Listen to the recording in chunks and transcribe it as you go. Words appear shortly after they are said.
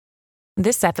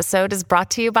This episode is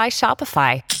brought to you by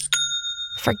Shopify.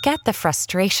 Forget the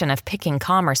frustration of picking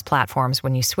commerce platforms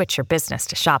when you switch your business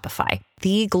to Shopify,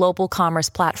 the global commerce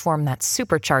platform that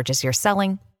supercharges your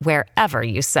selling wherever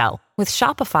you sell. With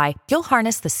Shopify, you'll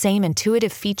harness the same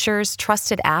intuitive features,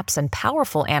 trusted apps, and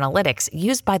powerful analytics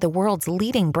used by the world's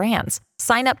leading brands.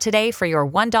 Sign up today for your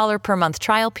 $1 per month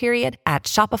trial period at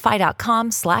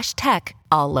shopify.com/tech,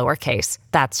 all lowercase.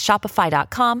 That's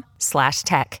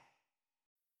shopify.com/tech.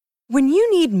 When you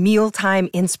need mealtime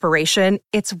inspiration,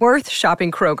 it's worth shopping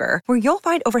Kroger, where you'll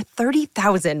find over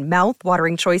 30,000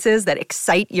 mouth-watering choices that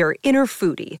excite your inner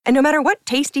foodie. And no matter what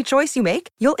tasty choice you make,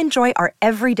 you'll enjoy our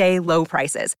everyday low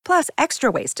prices, plus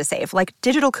extra ways to save, like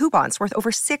digital coupons worth over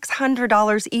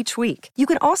 $600 each week. You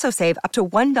can also save up to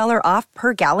 $1 off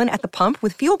per gallon at the pump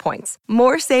with fuel points.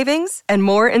 More savings and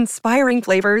more inspiring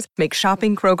flavors make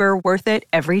shopping Kroger worth it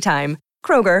every time.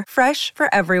 Kroger, fresh for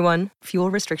everyone.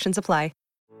 Fuel restrictions apply.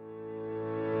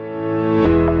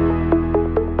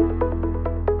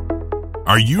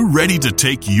 Are you ready to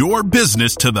take your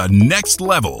business to the next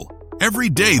level? Every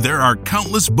day there are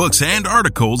countless books and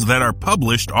articles that are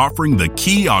published offering the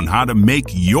key on how to make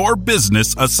your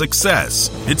business a success.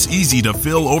 It's easy to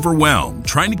feel overwhelmed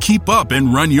trying to keep up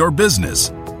and run your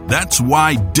business. That's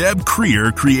why Deb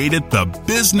Creer created the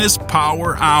Business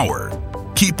Power Hour.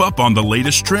 Keep up on the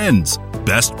latest trends,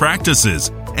 best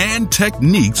practices, and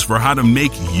techniques for how to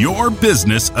make your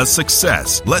business a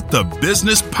success. Let the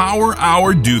Business Power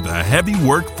Hour do the heavy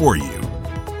work for you.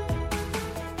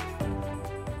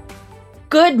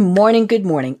 Good morning, good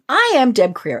morning. I am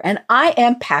Deb Creer, and I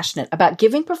am passionate about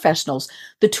giving professionals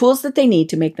the tools that they need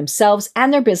to make themselves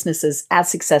and their businesses as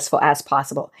successful as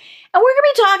possible. And we're going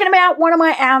to be talking about one of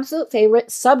my absolute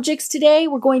favorite subjects today.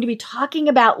 We're going to be talking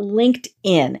about LinkedIn,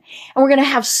 and we're going to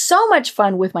have so much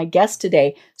fun with my guest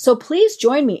today. So please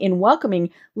join me in welcoming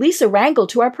Lisa Rangel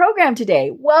to our program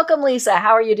today. Welcome, Lisa.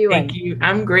 How are you doing? Thank you.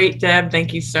 I'm great, Deb.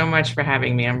 Thank you so much for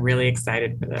having me. I'm really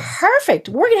excited for this. Perfect.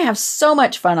 We're going to have so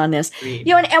much fun on this.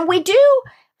 And we do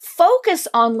focus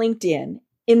on LinkedIn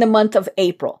in the month of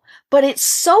April, but it's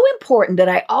so important that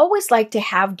I always like to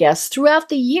have guests throughout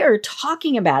the year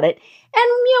talking about it.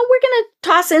 And, we're going to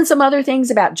toss in some other things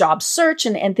about job search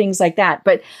and things like that.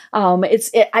 But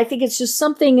I think it's just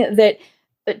something that,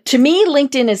 to me,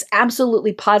 LinkedIn is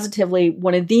absolutely positively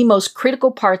one of the most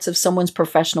critical parts of someone's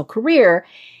professional career.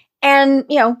 And,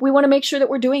 we want to make sure that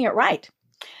we're doing it right.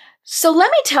 So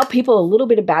let me tell people a little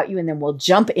bit about you, and then we'll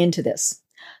jump into this.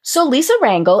 So Lisa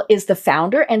Rangel is the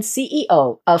founder and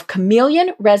CEO of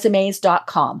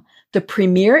ChameleonResumes.com, the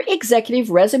premier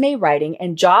executive resume writing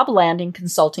and job landing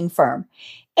consulting firm,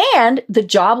 and the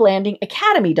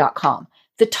JobLandingAcademy.com,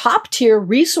 the top-tier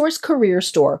resource career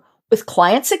store with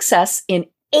client success in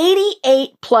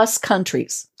 88 plus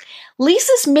countries.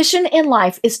 Lisa's mission in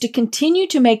life is to continue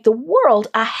to make the world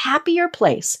a happier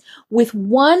place with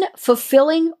one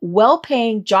fulfilling,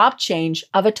 well-paying job change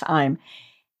of a time,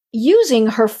 using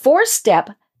her 4-step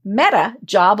meta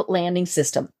job landing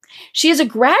system. She is a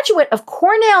graduate of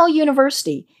Cornell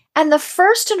University and the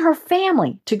first in her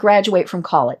family to graduate from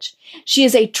college. She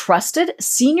is a trusted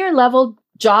senior level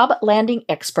job landing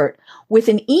expert with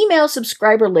an email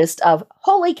subscriber list of,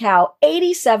 holy cow,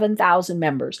 87,000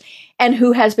 members, and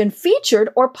who has been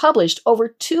featured or published over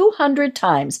 200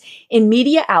 times in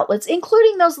media outlets,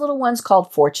 including those little ones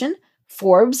called Fortune,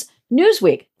 Forbes,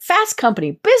 Newsweek, Fast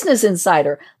Company, Business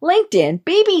Insider, LinkedIn,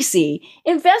 BBC,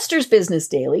 Investors Business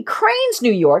Daily, Crain's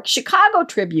New York, Chicago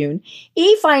Tribune,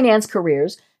 eFinance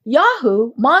Careers,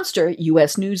 Yahoo, Monster,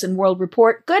 U.S. News and World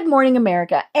Report, Good Morning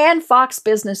America, and Fox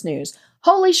Business News.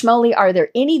 Holy schmoly, are there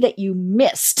any that you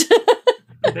missed?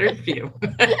 There's a few.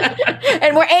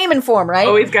 And we're aiming for them, right?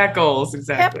 Always got goals,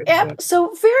 exactly. Yep.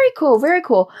 So very cool, very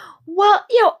cool. Well,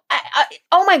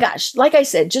 oh my gosh, like I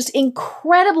said, just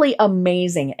incredibly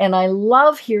amazing. And I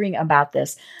love hearing about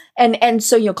this. And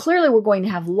so, clearly we're going to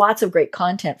have lots of great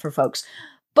content for folks.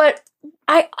 But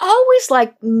I always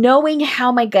like knowing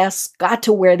how my guests got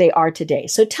to where they are today.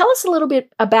 So tell us a little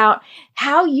bit about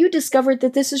how you discovered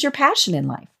that this is your passion in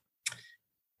life.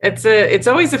 It's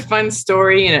always a fun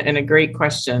story and a great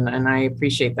question, and I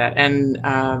appreciate that. And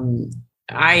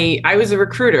I was a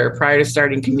recruiter prior to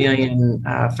starting Chameleon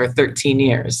for 13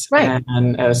 years, right?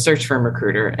 And a search firm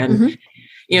recruiter. And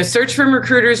search firm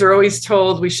recruiters are always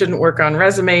told we shouldn't work on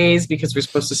resumes because we're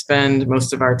supposed to spend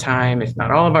most of our time, if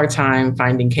not all of our time,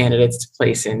 finding candidates to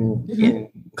place in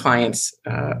clients'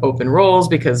 open roles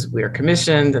because we're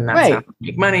commissioned and that's how we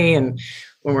make money. And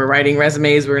when we're writing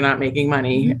resumes, we're not making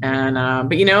money. And,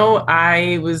 but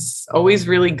I was always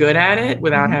really good at it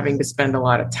without having to spend a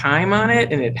lot of time on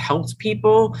it. And it helped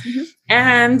people.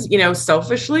 And,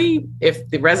 selfishly, if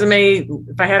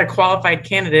I had a qualified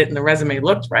candidate and the resume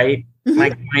looked right,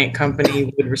 my client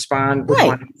company would respond with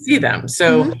wanting to see them.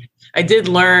 So I did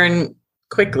learn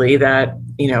quickly that,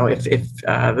 if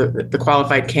the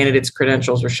qualified candidate's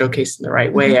credentials were showcased in the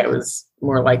right way, I was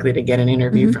more likely to get an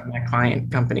interview from that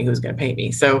client company who's going to pay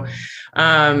me. So,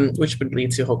 which would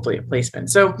lead to hopefully a placement.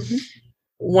 So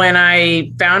when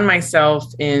I found myself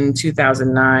in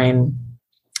 2009,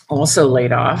 also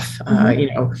laid off,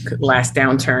 last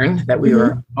downturn that we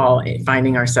were all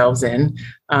finding ourselves in,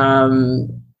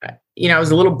 I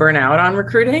was a little burnt out on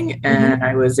recruiting, and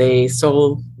I was the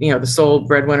sole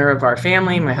breadwinner of our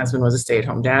family. My husband was a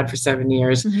stay-at-home dad for 7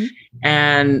 years.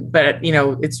 But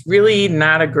it's really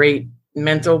not a great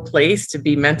mental place to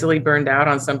be mentally burned out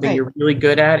on something you're really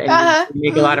good at and you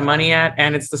make a lot of money at,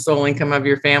 and it's the sole income of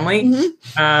your family.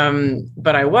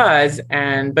 But I was,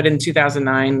 but in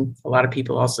 2009, a lot of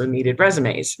people also needed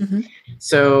resumes.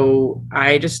 So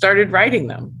I just started writing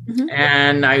them,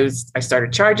 and I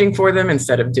started charging for them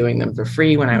instead of doing them for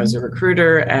free when I was a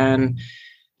recruiter. And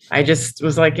I just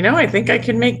was like, I think I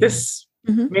can make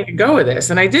a go of this.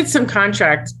 And I did some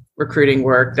contract recruiting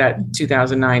work that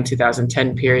 2009,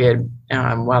 2010 period,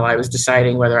 while I was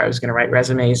deciding whether I was going to write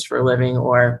resumes for a living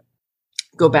or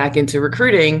go back into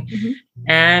recruiting,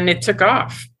 and it took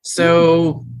off.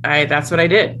 So that's what I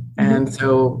did. And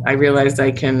so I realized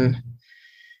I can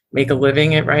make a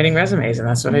living at writing resumes, and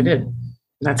that's what I did. And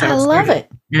that's how I love it.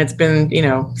 And it's been,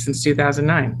 since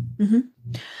 2009.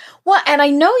 Well, and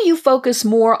I know you focus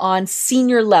more on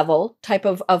senior level type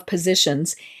of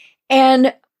positions.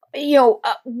 And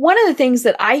one of the things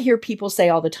that I hear people say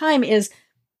all the time is,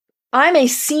 I'm a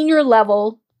senior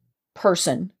level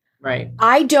person. Right.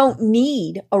 I don't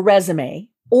need a resume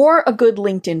or a good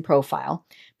LinkedIn profile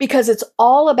because it's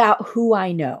all about who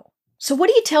I know. So what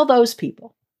do you tell those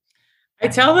people? I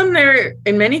tell them they're,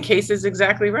 in many cases,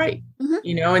 exactly right.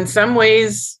 In some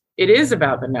ways, it is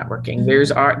about the networking.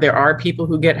 There are people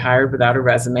who get hired without a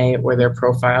resume or their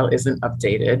profile isn't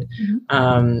updated.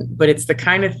 But it's the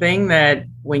kind of thing that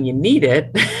when you need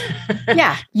it,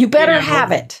 you better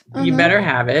have it. You better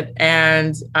have it.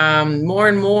 And more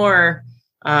and more,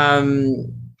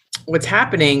 what's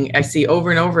happening, I see over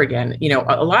and over again,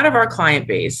 a lot of our client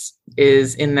base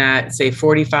is in that, say,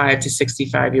 45 to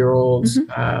 65-year-old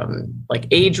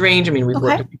age range. I mean, we've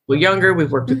worked with people younger,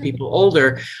 we've worked with people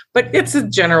older, but it's a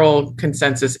general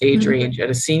consensus age range at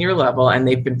a senior level, and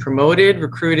they've been promoted,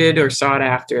 recruited, or sought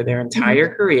after their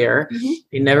entire career.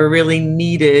 They never really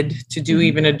needed to do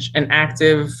even a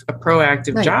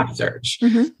proactive job search.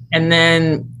 And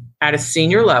then at a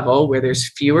senior level where there's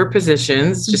fewer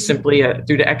positions, just simply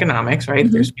due to economics,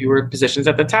 right? There's fewer positions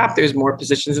at the top, there's more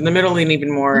positions in the middle, and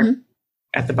even more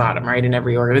at the bottom, right? In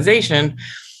every organization.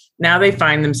 Now they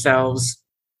find themselves,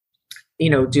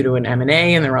 due to an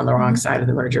M&A, and they're on the wrong side of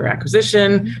the merger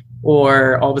acquisition,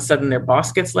 or all of a sudden their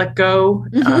boss gets let go.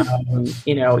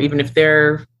 Even if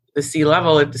they're the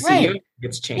C-level, if the CEO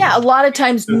gets changed. Yeah, a lot of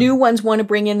times new ones want to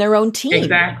bring in their own team.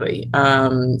 Exactly.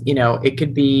 It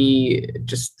could be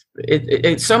just,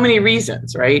 it's so many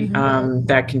reasons, right?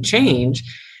 That can change.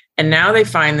 And now they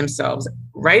find themselves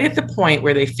right at the point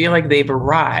where they feel like they've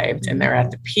arrived and they're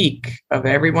at the peak of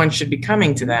everyone should be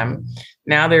coming to them.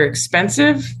 Now they're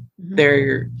expensive.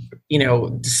 They're,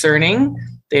 discerning.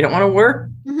 They don't want to work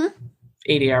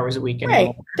 80 hours a week anymore.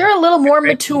 Right. They're a little more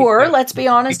mature. Let's be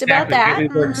honest about that. They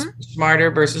work smarter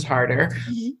versus harder.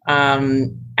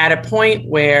 At a point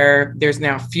where there's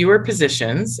now fewer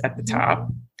positions at the top,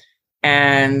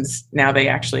 and now they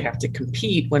actually have to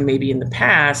compete when maybe in the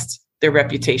past their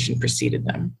reputation preceded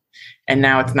them. And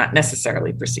now it's not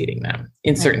necessarily preceding them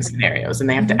in certain scenarios. And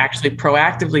they have to actually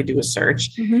proactively do a search.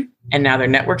 And now their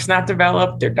network's not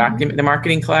developed, the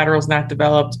marketing collateral's not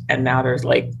developed, and now there's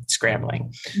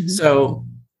scrambling. So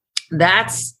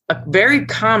that's a very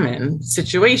common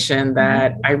situation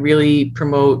that I really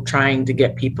promote trying to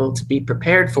get people to be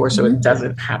prepared for so it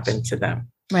doesn't happen to them.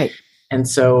 Right. And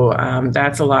so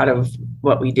that's a lot of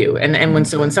what we do. And when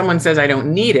someone says, I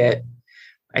don't need it,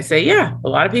 I say, yeah, a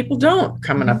lot of people don't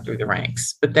coming up through the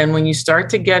ranks. But then when you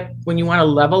when you want to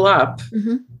level up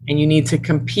and you need to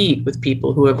compete with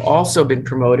people who have also been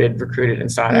promoted, recruited, and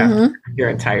sought after your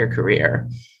entire career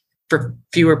for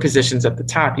fewer positions at the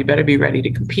top, you better be ready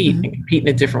to compete and compete in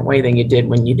a different way than you did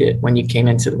when you came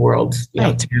into the world,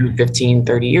 10, 15,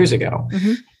 30 years ago.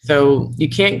 So you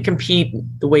can't compete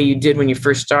the way you did when you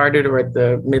first started or at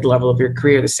the mid-level of your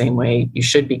career the same way you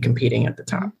should be competing at the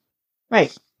top.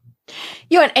 Right.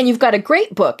 And you've got a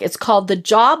great book. It's called The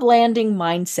Job Landing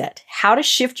Mindset, How to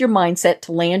Shift Your Mindset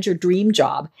to Land Your Dream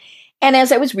Job. And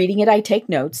as I was reading it, I take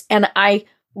notes and I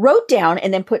wrote down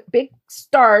and then put big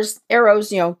stars, arrows,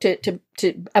 to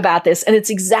about this. And it's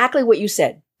exactly what you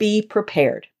said. Be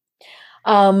prepared.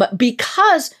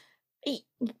 Because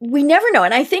we never know.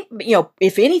 And I think,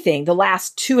 if anything, the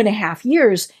last 2.5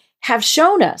 years have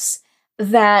shown us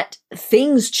that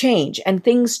things change and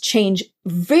things change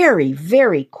very,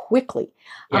 very quickly.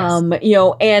 Yes.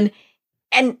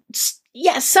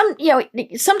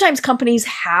 Sometimes companies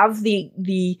have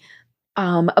the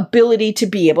ability to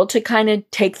be able to kind of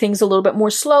take things a little bit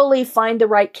more slowly, find the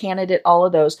right candidate, all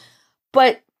of those,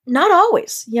 but not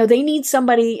always. They need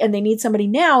somebody, and they need somebody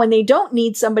now, and they don't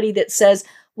need somebody that says,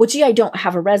 well, gee, I don't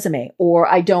have a resume, or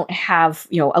I don't have,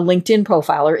 a LinkedIn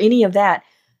profile or any of that,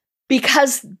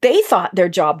 because they thought their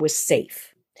job was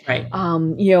safe. Right.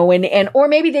 Or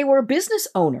maybe they were a business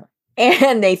owner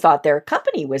and they thought their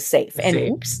company was safe. And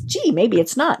oops, gee, maybe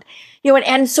it's not.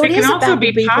 And so it is can also about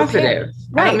be positive.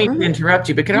 Right. I don't mean to interrupt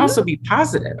you, but it can also be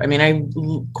positive. I mean, I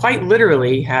quite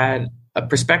literally had a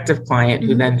prospective client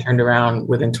who then turned around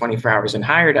within 24 hours and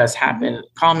hired us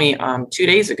call me 2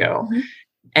 days ago.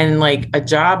 And like a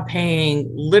job paying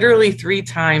literally 3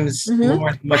 times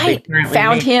more than what they currently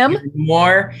found make, him,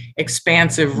 more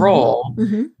expansive role,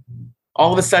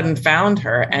 all of a sudden found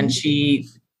her, and she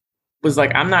was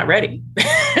like, I'm not ready.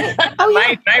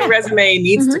 My resume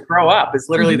needs to grow up is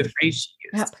literally the phrase she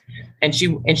used. Yep. And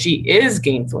she is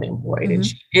gainfully employed and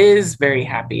she is very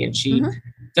happy, and she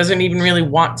doesn't even really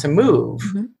want to move,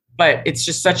 but it's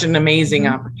just such an amazing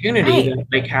opportunity that,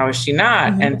 like, how is she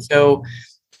not? And so,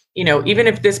 even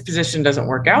if this position doesn't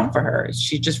work out for her,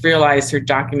 she just realized her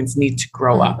documents need to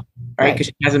grow up, right? Because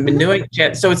she hasn't been doing it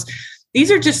yet. So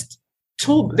these are just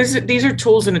these are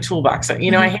tools in a toolbox.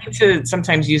 I hate to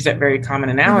sometimes use that very common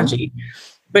analogy,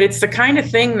 but it's the kind of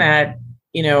thing that,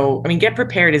 Get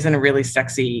Prepared isn't a really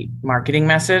sexy marketing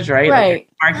message, right? Right. Like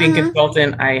a marketing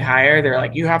consultant I hire, they're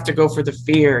like, you have to go for the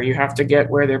fear. You have to get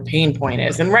where their pain point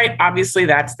is. And obviously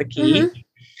that's the key.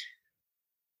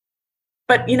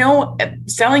 But,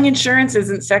 selling insurance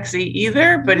isn't sexy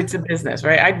either, but it's a business,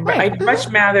 right? I'd much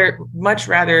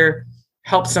rather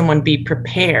help someone be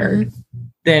prepared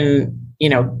than,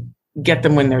 get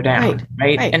them when they're down,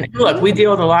 right? And look, we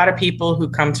deal with a lot of people who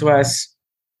come to us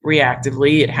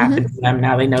reactively. It happens to them.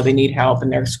 Now they know they need help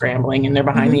and they're scrambling and they're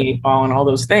behind the 8 ball and all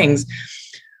those things.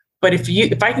 But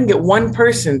if I can get one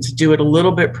person to do it a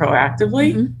little bit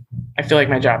proactively, I feel like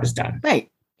my job is done. Right.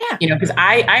 Yeah. Because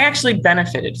I actually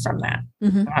benefited from that.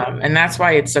 And that's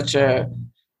why it's such a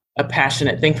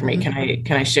passionate thing for me.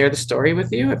 Can I share the story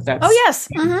with you? If that's yes.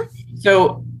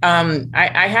 So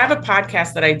I have a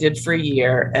podcast that I did for a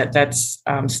year that's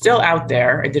still out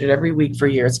there. I did it every week for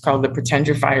a year. It's called the Pretend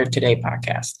You're Fired Today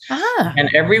podcast.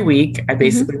 And every week I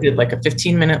basically did like a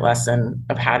 15-minute lesson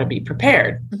of how to be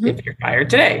prepared if you're fired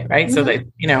today, right? So that,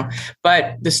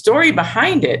 but the story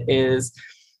behind it is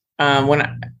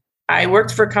when I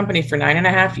worked for a company for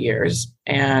 9.5 years,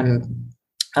 and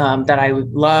that I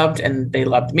loved, and they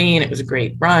loved me, and it was a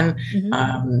great run.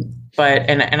 But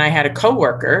I had a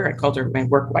coworker, I called her my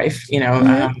work wife,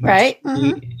 right.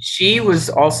 She was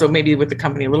also maybe with the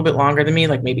company a little bit longer than me,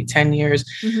 like maybe 10 years.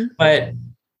 But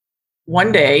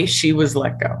one day she was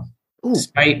let go,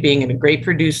 despite being a great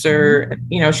producer.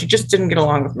 She just didn't get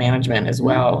along with management as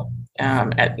well.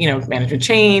 Management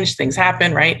changed, things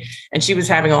happen, right? And she was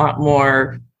having a lot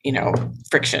more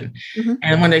friction.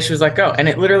 And one day she was like, oh, and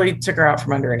it literally took her out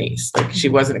from under her knees. Like she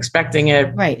wasn't expecting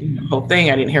it. Right. The whole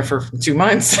thing. I didn't hear from her for 2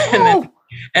 months. And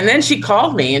then she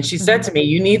called me and she said to me,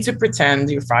 you need to pretend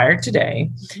you're fired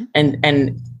today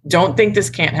and don't think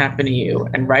this can't happen to you,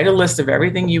 and write a list of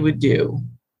everything you would do.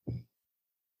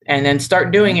 And then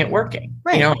start doing it working,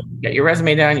 get your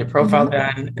resume done, your profile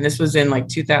done. And this was in like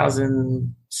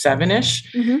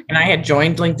 2007-ish. And I had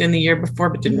joined LinkedIn the year before,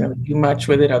 but didn't really do much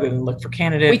with it other than look for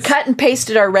candidates. We cut and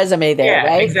pasted our resume there,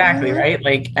 right? Exactly. Right.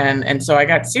 Like, and so I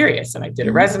got serious and I did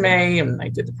a resume and I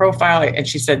did the profile. And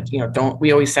she said,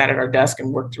 we always sat at our desk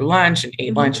and worked through lunch and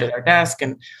ate lunch at our desk,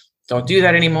 and don't do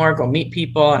that anymore. Go meet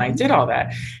people. And I did all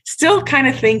that, still kind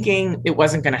of thinking it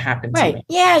wasn't going to happen to me.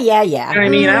 Yeah. You know what I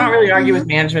mean? I don't really argue with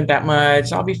management that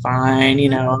much. I'll be fine.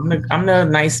 I'm the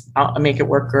nice, I'll make it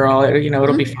work girl.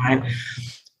 It'll be fine.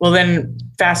 Well, then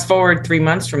fast forward 3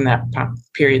 months from that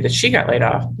period that she got laid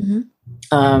off,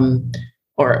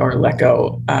 or let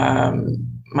go.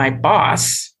 My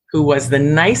boss, who was the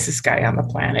nicest guy on the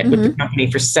planet with the company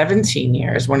for 17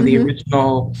 years, one of the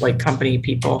original company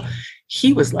people,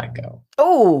 he was let go.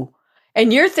 Oh,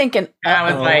 and you're thinking,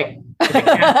 I was like,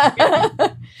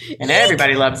 and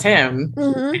everybody loves him,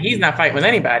 and he's not fighting with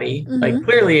anybody. Like,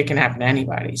 clearly it can happen to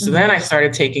anybody. So then I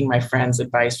started taking my friend's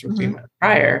advice from 3 months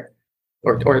prior,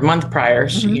 or a month prior,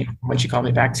 when she called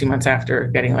me back 2 months after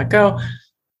getting let go.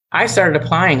 I started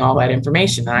applying all that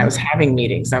information, and I was having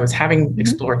meetings, I was having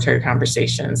exploratory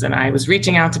conversations, and I was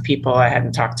reaching out to people I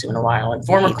hadn't talked to in a while, and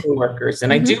former coworkers,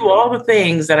 and I do all the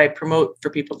things that I promote for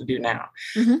people to do now.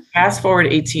 Fast forward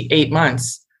 8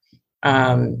 months,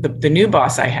 the new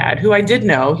boss I had, who I did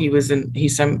know,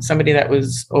 he's somebody that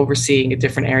was overseeing a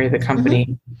different area of the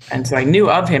company, and so I knew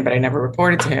of him, but I never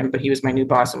reported to him. But he was my new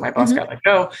boss when my boss got let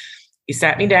go. He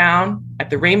sat me down at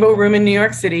the Rainbow Room in New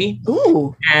York City,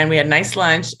 and we had a nice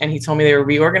lunch, and he told me they were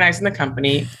reorganizing the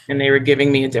company and they were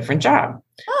giving me a different job.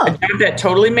 A job that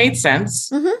totally made sense.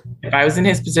 If I was in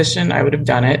his position, I would have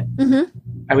done it.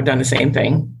 I would have done the same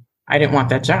thing. I didn't want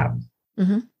that job,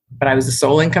 but I was the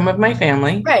sole income of my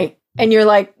family. Right. And you're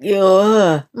like,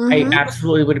 ugh. I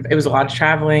absolutely would have. It was a lot of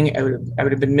traveling. I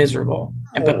would have been miserable.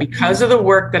 But because of the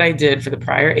work that I did for the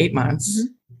prior 8 months,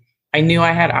 I knew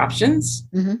I had options.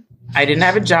 I didn't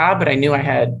have a job, but I knew I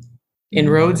had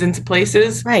inroads into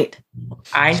places. Right.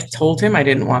 I told him I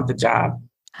didn't want the job.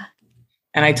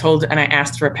 And I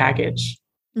asked for a package.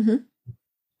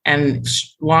 And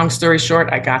long story short,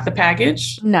 I got the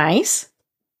package. Nice.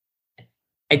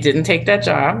 I didn't take that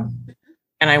job.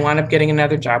 And I wound up getting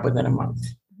another job within a month.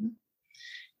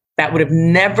 That would have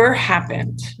never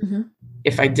happened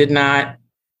if I did not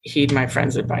heed my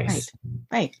friend's advice.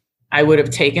 Right. I would have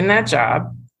taken that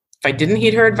job. If I didn't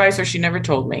heed her advice, or she never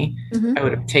told me, I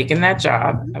would have taken that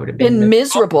job. I would have been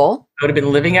miserable. I would have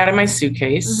been living out of my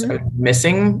suitcase. I would have been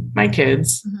missing my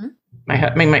kids.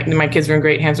 My kids were in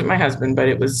great hands with my husband, but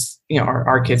it was,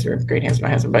 our kids were in great hands with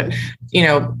my husband. But,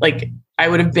 I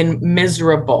would have been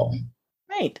miserable.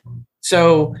 Right.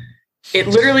 So it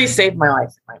literally saved my life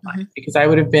in my mind, because I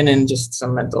would have been in just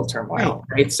some mental turmoil.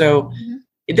 Right. So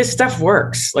this stuff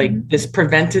works. Like, this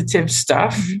preventative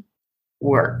stuff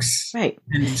works. Right.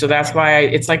 And so that's why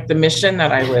it's like the mission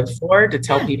that I live for, to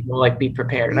tell people, like, be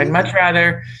prepared. And I'd much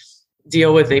rather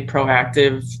deal with a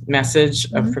proactive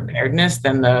message of preparedness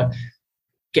than the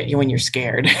get you when you're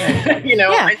scared. Because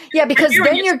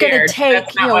then you're going to take,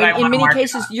 in many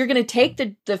cases, you're going to take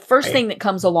the first thing that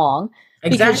comes along.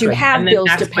 Exactly. Because you have bills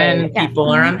to pay. When people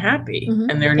are unhappy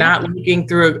and they're not looking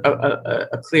through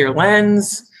a clear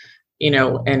lens,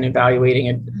 and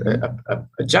evaluating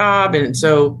a job. And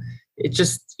so it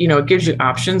just, it gives you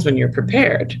options when you're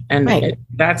prepared. And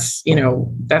that's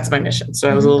my mission. So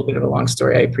that was a little bit of a long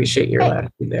story. I appreciate your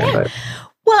latitude there. But.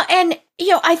 Well, and,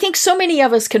 I think so many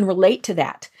of us can relate to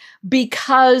that,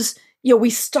 because, we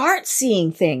start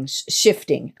seeing things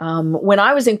shifting. When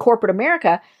I was in corporate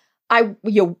America, I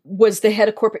was the head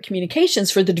of corporate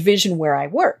communications for the division where I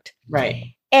worked.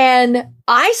 Right. And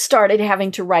I started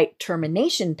having to write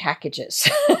termination packages.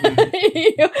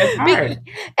 It's hard.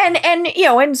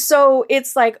 And so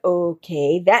it's like,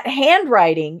 okay, that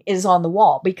handwriting is on the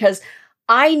wall, because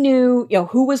I knew,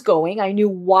 who was going, I knew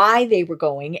why they were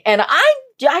going, and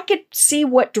I could see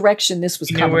what direction this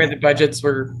was coming. Where the budgets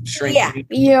were shrinking.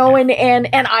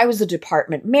 And I was a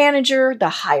department manager, the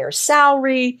higher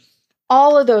salary,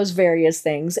 all of those various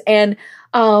things. And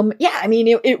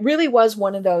it really was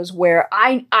one of those where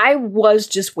I was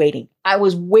just waiting. I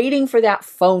was waiting for that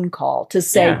phone call to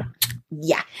say,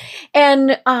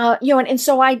 And, and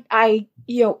so one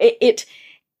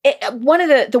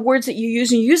of the words that you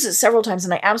use, and you use it several times,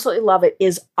 and I absolutely love it,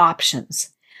 is options.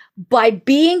 By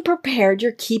being prepared,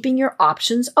 you're keeping your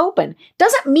options open.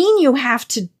 Doesn't mean you have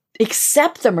to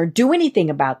accept them or do anything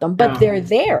about them, but they're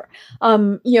there.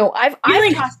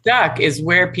 Feeling stuck is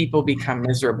where people become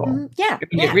miserable.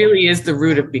 It really is the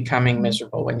root of becoming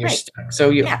miserable when you're stuck.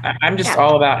 So I'm just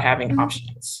all about having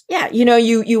options.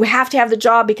 You have to have the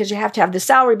job because you have to have the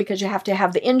salary, because you have to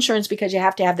have the insurance, because you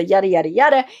have to have the yada, yada,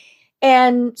 yada.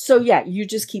 And so, you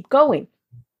just keep going.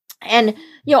 And,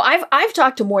 I've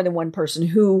talked to more than one person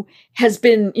who has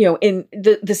been, in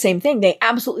the same thing. They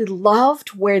absolutely loved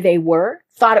where they were,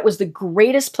 thought it was the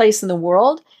greatest place in the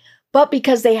world, but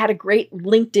because they had a great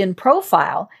LinkedIn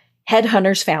profile,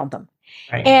 headhunters found them.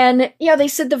 Right. And, they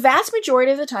said the vast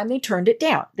majority of the time they turned it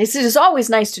down. They said, it's always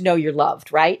nice to know you're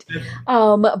loved, right?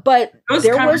 But those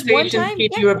there was one conversations time,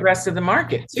 keep you abreast of the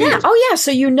market, too. Yeah. Oh, yeah.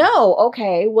 So,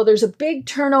 okay, well, there's a big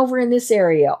turnover in this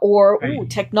area, or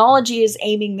technology is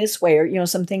aiming this way, or,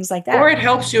 some things like that. Or it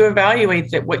helps you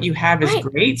evaluate that what you have is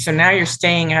great. So now you're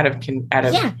staying out of choice.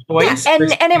 Yeah.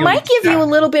 And it might give you a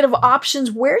little bit of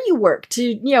options where you work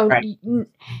to,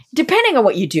 depending on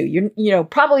what you do. You're,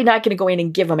 probably not going to go in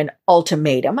and give them an ultimatum.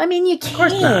 I mean, you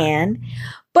can,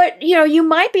 But, you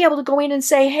might be able to go in and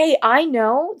say, hey, I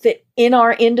know that in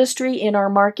our industry, in our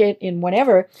market, in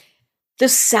whatever, the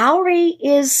salary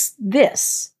is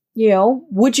this.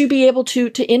 Would you be able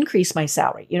to increase my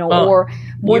salary, or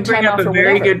more time off or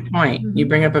whatever? Good point. Mm-hmm. You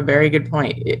bring up a very good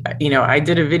point. I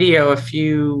did a video a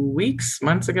few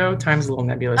months ago. Time's a little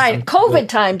nebulous. COVID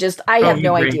time, I have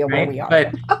no idea where we are.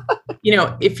 But,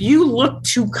 if you look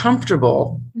too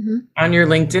comfortable mm-hmm. on your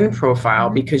LinkedIn profile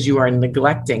mm-hmm. because you are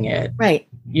neglecting it, right,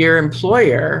 your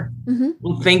employer mm-hmm.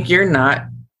 will think you're not,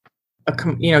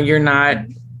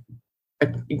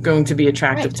 going to be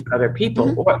attractive to other people,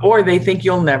 mm-hmm. or they think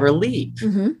you'll never leave.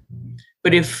 Mm-hmm.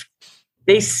 But if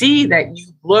they see that you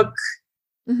look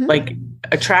mm-hmm. like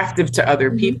attractive to other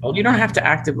mm-hmm. people, you don't have to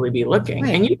actively be looking,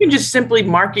 and you can just simply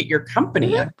market your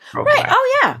company. Mm-hmm. Right.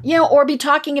 Oh yeah. Or be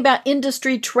talking about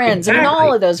industry trends. Exactly. I mean,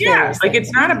 all of those various things.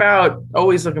 It's not about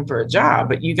always looking for a job,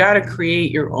 but you got to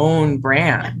create your own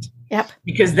brand. Yep.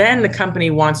 Because then the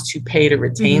company wants to pay to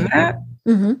retain mm-hmm. that,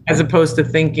 mm-hmm. as opposed to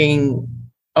thinking,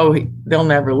 oh, they'll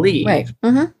never leave. Right.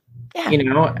 Mm-hmm.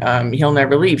 Yeah. He'll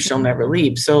never leave. She'll never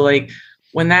leave. So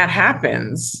when that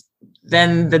happens,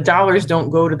 then the dollars don't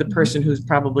go to the person who's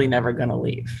probably never going to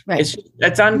leave. Right.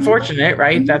 It's unfortunate,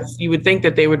 right? Mm-hmm. You would think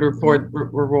that they would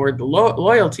reward the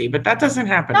loyalty, but that doesn't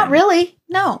happen. Not really.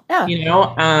 No.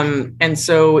 And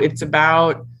so it's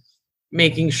about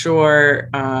making sure,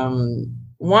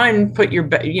 one, put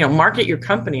market your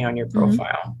company on your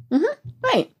profile. Mm-hmm.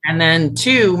 Right. And then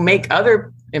two, make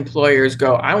other employers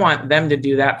go, I want them to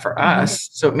do that for mm-hmm. us.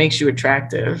 So it makes you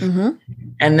attractive. Mm-hmm.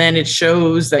 And then it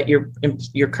shows that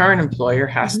your current employer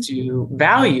has mm-hmm. to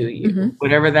value you, mm-hmm.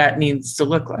 whatever that needs to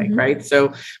look like. Mm-hmm. Right.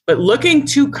 So, but looking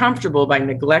too comfortable by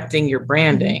neglecting your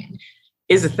branding mm-hmm.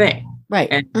 is a thing. Right.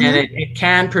 And, mm-hmm. and it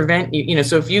can prevent you,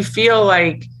 so if you feel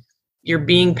like you're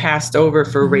being passed over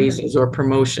for mm-hmm. raises or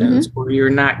promotions, mm-hmm. or you're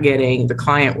not getting the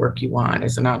client work you want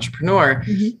as an entrepreneur,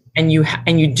 mm-hmm. and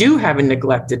you do have a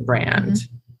neglected brand,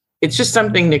 mm-hmm. it's just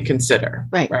something to consider.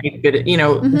 Right. But,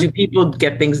 mm-hmm. do people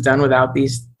get things done without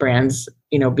these brands,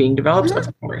 being developed? Mm-hmm.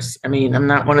 Of course. I mean, I'm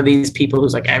not one of these people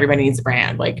who's like, everybody needs a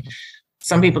brand. Like,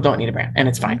 some people don't need a brand and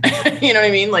it's fine. You know what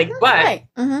I mean? But right.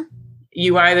 mm-hmm.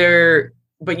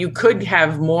 you could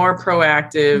have more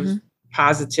proactive, mm-hmm.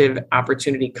 positive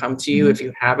opportunity come to you mm-hmm. if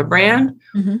you have a brand,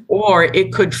 mm-hmm. or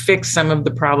it could fix some of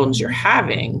the problems you're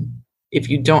having if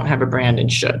you don't have a brand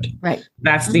and should. Right.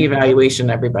 That's mm-hmm. the evaluation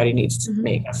everybody needs to mm-hmm.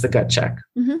 make. That's the gut check.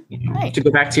 Mm-hmm. Right. To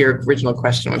go back to your original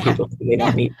question, when people say they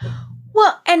don't need it.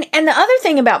 Well, and the other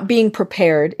thing about being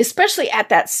prepared, especially at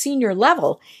that senior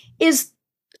level, is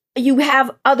you have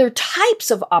other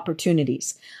types of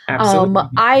opportunities.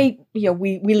 Absolutely.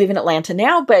 We live in Atlanta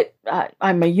now, but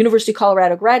I'm a University of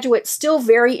Colorado graduate, still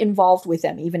very involved with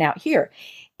them, even out here.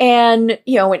 And,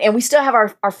 and we still have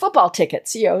our football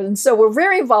tickets, and so we're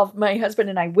very involved, my husband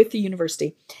and I, with the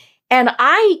university. And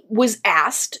I was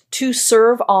asked to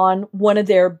serve on one of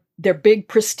their big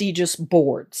prestigious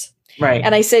boards. Right.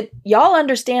 And I said, y'all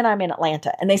understand I'm in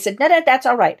Atlanta. And they said, no, that's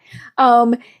all right.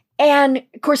 And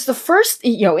of course, the first,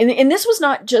 and this was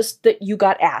not just that you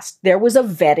got asked, there was a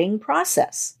vetting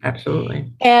process.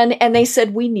 Absolutely. And they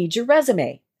said, we need your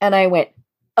resume. And I went,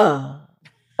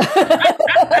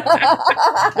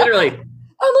 Literally.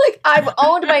 I'm like, I've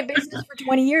owned my business for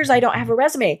 20 years. I don't have a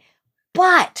resume,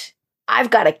 but I've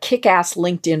got a kick-ass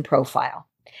LinkedIn profile.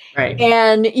 Right.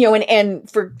 And, and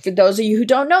for those of you who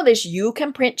don't know this, you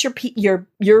can print your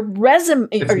resume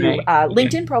or your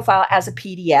LinkedIn profile as a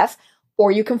PDF,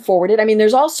 or you can forward it. I mean,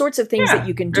 there's all sorts of things that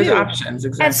you can do. There's options,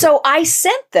 exactly. And so I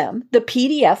sent them the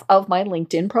PDF of my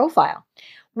LinkedIn profile,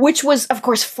 which was, of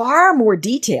course, far more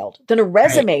detailed than a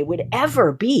resume would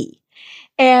ever be.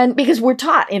 And because we're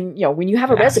taught when you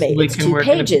have a resume, it's 2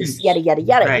 pages, yada, yada,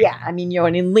 yada. Right. Yeah. I mean,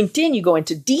 and in LinkedIn, you go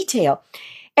into detail.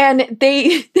 And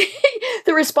the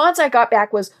response I got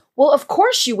back was, well, of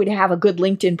course you would have a good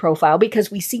LinkedIn profile because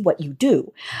we see what you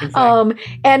do.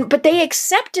 Exactly. But they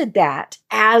accepted that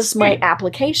as my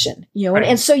application,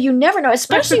 and so you never know,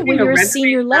 especially when you're a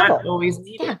senior level. Not always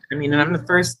needed. Yeah. I mean, and I'm the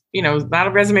first, a lot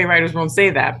of resume writers won't say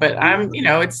that, but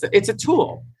it's a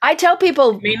tool. I tell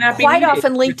people quite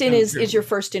often LinkedIn is your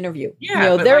first interview.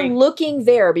 Yeah, they're looking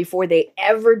there before they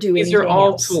ever do anything else. These are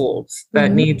all tools that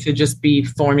mm-hmm. need to just be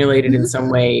formulated mm-hmm. in some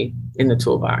way in the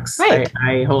toolbox. Right.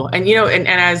 And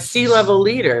as C-level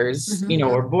leaders, mm-hmm.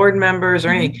 Or board members or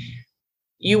mm-hmm. anything,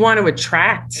 you want to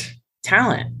attract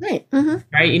talent. Right. Mm-hmm.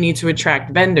 Right. You need to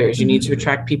attract vendors. You need to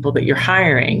attract people that you're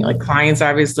hiring. Like, clients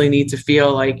obviously need to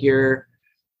feel like you're,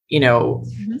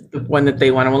 mm-hmm. the one that they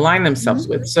want to align themselves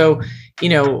mm-hmm. with. So,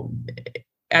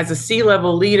 as a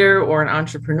C-level leader or an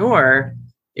entrepreneur,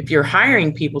 if you're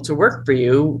hiring people to work for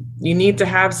you, you need to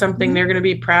have something they're going to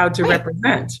be proud to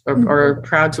represent or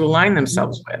proud to align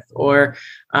themselves with. Or,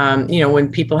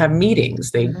 when people have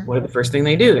meetings, what are the first thing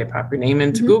they do? They pop your name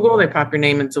into Google, they pop your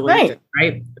name into LinkedIn,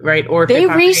 right? Or if they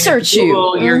pop research your name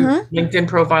into Google, you. your LinkedIn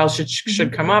profile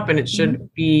should come up, and it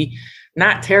should be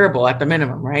not terrible at the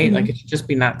minimum, right? Like it should just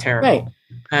be not terrible. Right.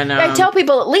 And I tell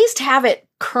people at least have it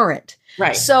current.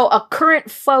 Right. So a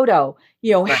current photo,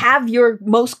 have your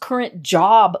most current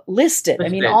job listed. I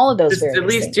mean, all of those just at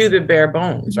least things. do the bare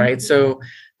bones, right? So,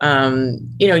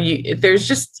 there's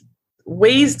just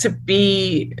ways to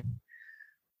be.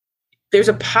 There's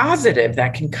a positive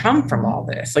that can come from all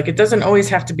this. Like, it doesn't always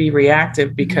have to be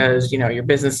reactive because, your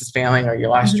business is failing or you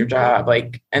lost your job.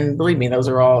 Like, and believe me, those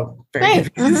are all very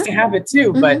good reasons to have it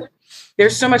too. But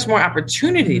there's so much more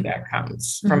opportunity that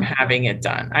comes from having it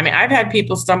done. I mean, I've had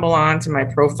people stumble onto my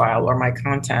profile or my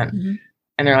content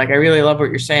and they're like, I really love what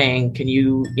you're saying. Can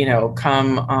you,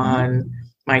 come on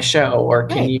my show, or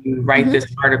can you write this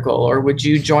article, or would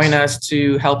you join us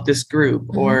to help this group?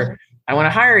 Or I want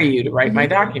to hire you to write my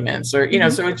documents, or,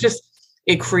 so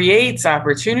it creates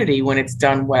opportunity when it's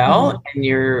done well and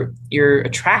you're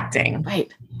attracting,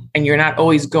 and you're not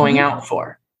always going out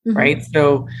for, right?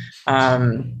 So,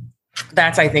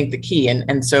 that's, I think, the key.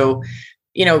 And so,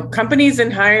 companies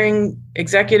and hiring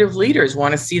executive leaders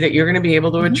want to see that you're going to be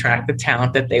able to attract the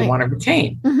talent that they want to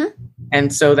retain.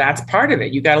 And so that's part of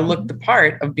it. You got to look the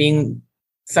part of being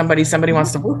somebody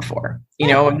wants to work for, and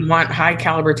you want high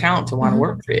caliber talent to want to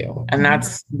work for you. And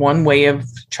that's one way of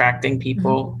attracting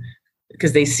people,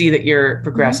 because they see that you're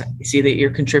progressive. They see that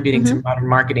you're contributing to modern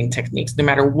marketing techniques, no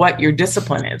matter what your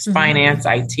discipline is, finance,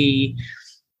 IT,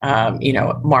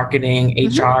 marketing,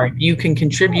 HR. If you can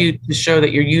contribute to show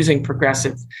that you're using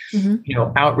progressive,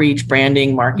 outreach,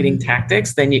 branding, marketing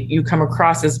tactics, then you come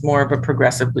across as more of a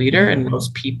progressive leader, and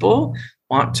most people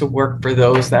want to work for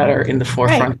those that are in the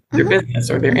forefront of their business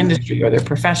or their industry or their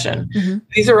profession.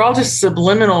 These are all just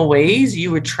subliminal ways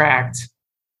you attract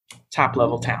top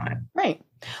level talent. Right.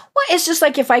 Well, it's just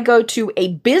like if I go to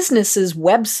a business's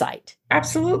website,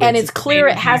 absolutely, and it's clear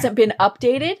it hasn't been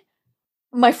updated,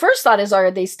 my first thought is, are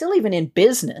they still even in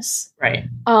business? Right.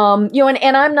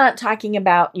 And I'm not talking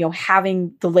about,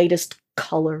 having the latest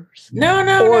colors.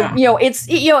 No. It's,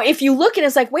 if you look and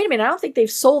it's like, wait a minute, I don't think they've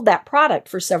sold that product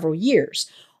for several years,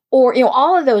 or,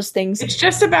 all of those things. It's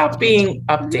just about being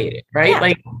updated, right? Yeah.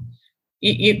 Like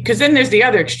because then there's the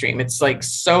other extreme. It's like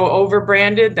so over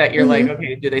branded that you're like,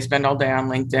 okay, do they spend all day on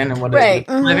LinkedIn and what is it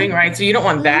living, right? So you don't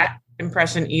want that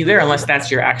impression either, unless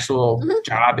that's your actual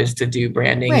job, is to do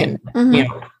branding and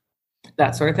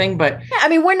that sort of thing. But I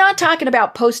mean, we're not talking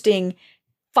about posting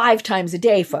 5 times a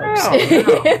day, folks.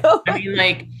 No. I mean,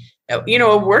 like,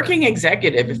 a working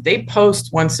executive, if they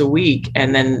post once a week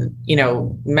and then,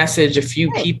 message a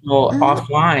few people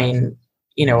offline,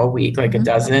 a week, like a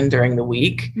dozen during the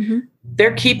week,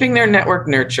 they're keeping their network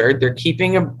nurtured. They're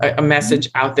keeping a message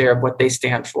out there of what they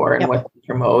stand for and what they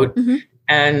promote.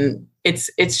 And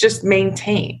it's just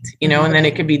maintained, and then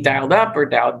it can be dialed up or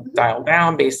dialed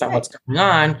down based on what's going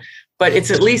on, but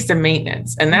it's at least a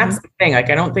maintenance. And that's the thing.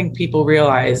 Like, I don't think people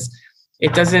realize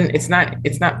it's not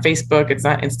Facebook, it's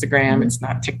not Instagram, it's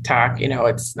not TikTok,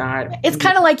 it's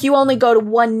kind of like you only go to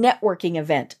one networking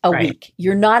event a week.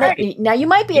 You're not now you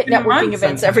might be at networking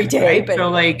events every day, right? But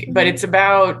but it's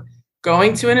about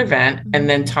going to an event and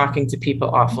then talking to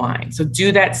people offline. So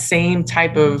do that same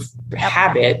type of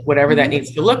habit, whatever that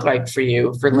needs to look like for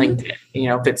you for LinkedIn.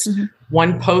 If it's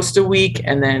one post a week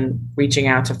and then reaching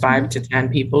out to 5 to 10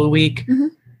 people a week,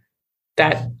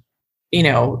 that,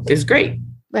 is great.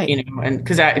 Right. And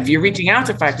because if you're reaching out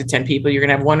to 5 to 10 people, you're going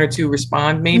to have 1 or 2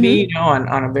 respond, maybe,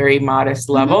 on a very modest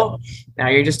level. Now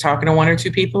you're just talking to 1 or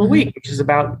 2 people a week, which is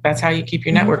that's how you keep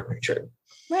your network nurtured.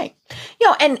 Right.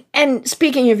 And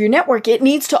speaking of your network, it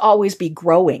needs to always be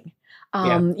growing.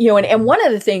 And one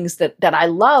of the things that I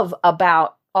love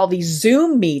about all these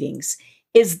Zoom meetings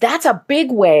is that's a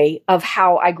big way of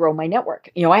how I grow my network.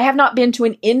 I have not been to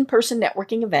an in-person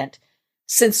networking event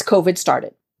since COVID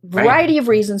started. Variety of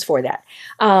reasons for that.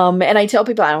 And I tell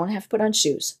people I don't have to put on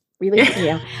shoes. Really,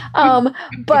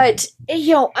 but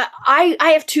I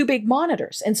have 2 big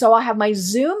monitors, and so I have my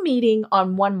Zoom meeting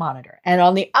on one monitor, and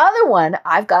on the other one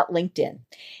I've got LinkedIn,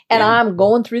 and I'm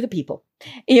going through the people,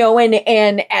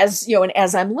 and as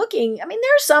I'm looking, I mean,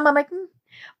 there's some I'm like,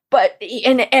 but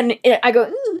I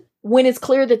go when it's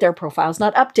clear that their profile's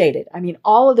not updated. I mean,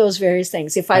 all of those various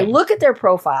things. If I look at their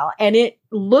profile and it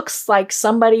looks like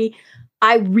somebody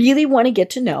I really want to get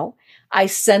to know, I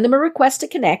send them a request to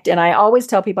connect. And I always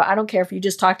tell people, I don't care if you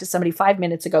just talked to somebody 5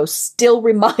 minutes ago, still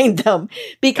remind them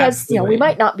because, we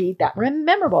might not be that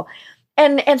memorable.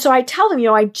 And so I tell them,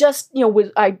 I just,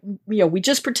 we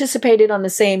just participated on the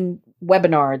same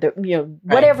webinar that,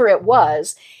 whatever it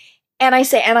was. And I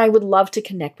say, and I would love to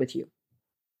connect with you.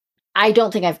 I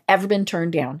don't think I've ever been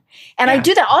turned down. And I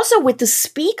do that also with the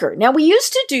speaker. Now, we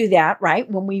used to do that, right,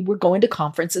 when we were going to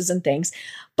conferences and things,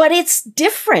 but it's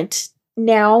different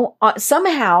now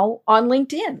somehow on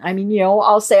LinkedIn. I mean,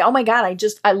 I'll say, oh my God,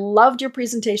 I loved your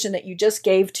presentation that you just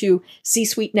gave to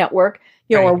C-Suite Network,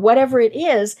 or whatever it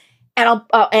is. And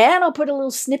I'll put a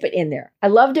little snippet in there. I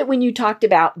loved it when you talked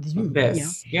about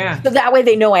this. So that way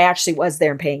they know I actually was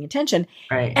there and paying attention.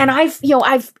 Right. And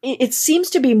it seems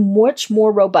to be much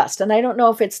more robust. And I don't know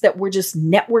if it's that we're just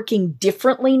networking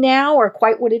differently now or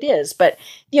quite what it is, but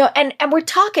and we're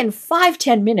talking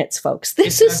 5-10 minutes, folks.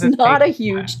 This is not a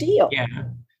huge deal. Yeah.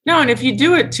 No. And if you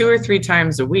do it 2 or 3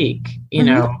 times a week,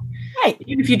 right.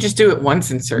 Even if you just do it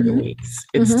once in certain weeks,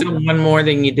 it's still one more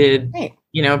than you did. Right.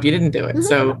 If you didn't do it.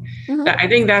 So I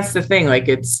think that's the thing,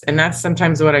 and that's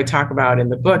sometimes what I talk about in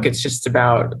the book. It's just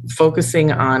about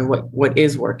focusing on what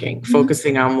is working,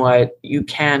 focusing on what you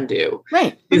can do.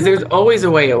 Right. Because there's always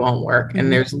a way it won't work. And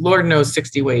there's Lord knows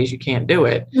 60 ways you can't do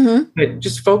it. But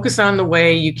just focus on the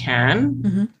way you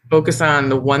can, focus on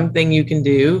the one thing you can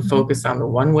do, focus on the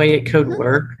one way it could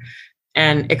work.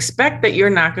 And expect that you're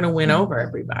not going to win over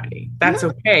everybody. That's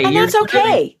okay. And that's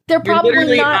okay. They're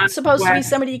probably not supposed to be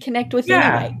somebody you connect with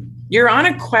anyway. You're on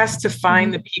a quest to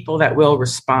find the people that will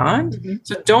respond.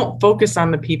 So don't focus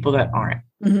on the people that aren't.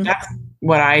 That's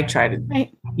what I try to,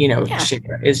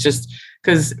 share. It's just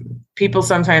because people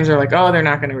sometimes are like, oh, they're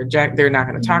not going to reject. They're not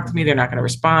going to talk to me. They're not going to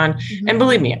respond. And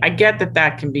believe me, I get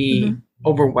that can be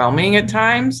overwhelming at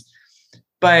times.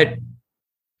 But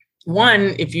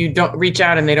one, if you don't reach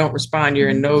out and they don't respond, you're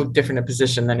in no different a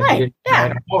position than if you didn't try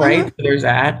at all, right? So there's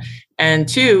that. And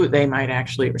 2, they might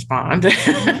actually respond,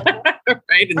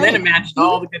 right? And then imagine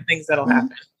all the good things that'll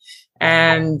happen.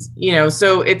 And,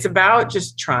 so it's about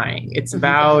just trying. It's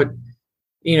about,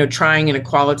 trying in a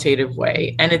qualitative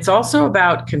way. And it's also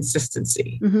about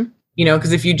consistency,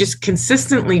 because if you just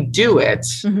consistently do it,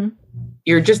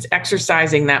 you're just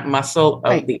exercising that muscle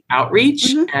of the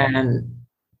outreach and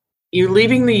you're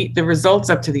leaving the results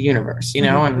up to the universe,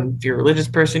 and if you're a religious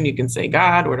person, you can say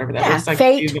God, whatever that looks like.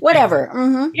 Fate,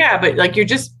 whatever. Yeah. But you're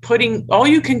just putting, all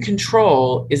you can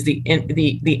control is the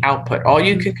output. All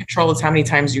you can control is how many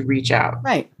times you reach out,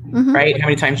 right? Right. How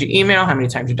many times you email, how many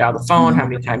times you dial the phone, how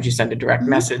many times you send a direct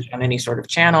message on any sort of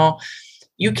channel.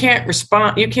 You can't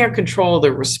respond. You can't control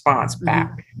the response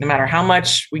back, no matter how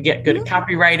much we get good at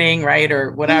copywriting, right?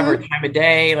 Or whatever time of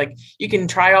day, you can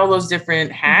try all those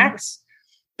different hacks.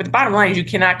 But the bottom line is you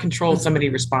cannot control somebody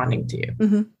responding to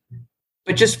you.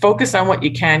 But just focus on what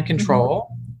you can control,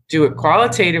 do it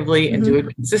qualitatively and do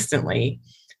it consistently.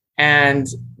 And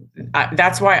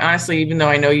that's why, honestly, even though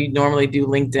I know you normally do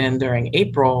LinkedIn during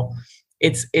April,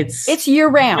 it's year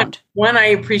round. One, I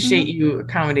appreciate you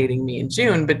accommodating me in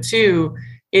June, but 2,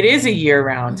 it is a year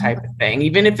round type of thing.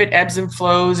 Even if it ebbs and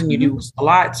flows and you do a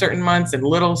lot certain months and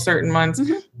little certain months,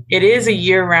 it is a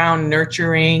year round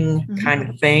nurturing kind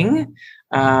of thing.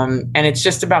 And it's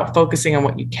just about focusing on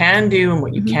what you can do and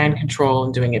what you can control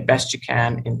and doing it best you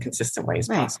can in consistent ways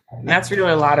possible. And that's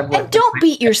really a lot of what. And don't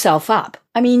beat yourself up.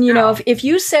 I mean, if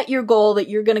you set your goal that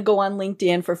you're going to go on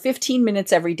LinkedIn for 15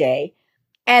 minutes every day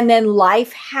and then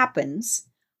life happens,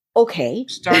 okay,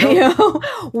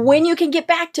 when you can get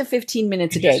back to 15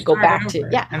 minutes a day, go back to,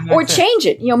 or change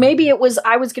it. Maybe I was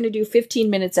going to do 15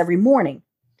 minutes every morning.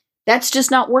 That's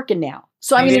just not working now.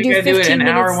 So I'm going to do 15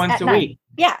 minutes hour once a week.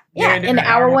 Yeah. An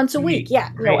hour once a week. Yeah.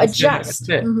 Right. Adjust.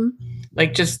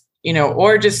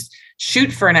 Or just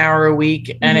shoot for an hour a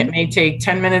week. And it may take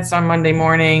 10 minutes on Monday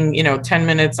morning, 10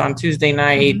 minutes on Tuesday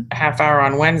night, a half hour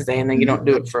on Wednesday, and then you don't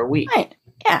do it for a week. Right.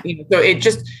 Yeah. So it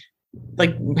just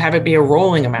have it be a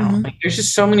rolling amount. There's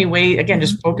just so many ways, again,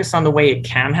 just focus on the way it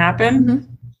can happen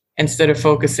instead of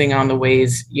focusing on the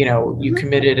ways, you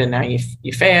committed and now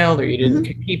you failed or you didn't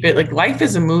keep it. Life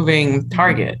is a moving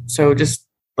target. So just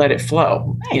let it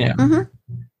flow,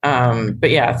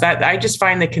 but yeah, I just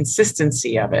find the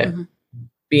consistency of it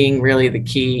being really the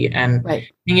key. And,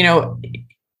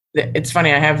 it's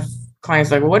funny. I have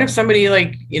clients well, what if somebody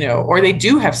or they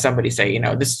do have somebody say,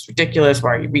 this is ridiculous.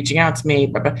 Why are you reaching out to me?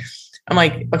 But I'm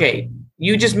like, okay,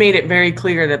 you just made it very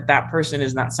clear that person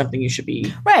is not something you should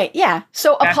be. Right. Yeah.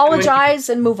 So apologize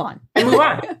and move on. And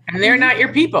they're not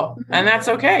your people. And that's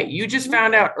okay. You just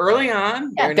found out early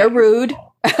on. Yeah, they're rude.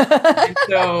 And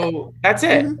so that's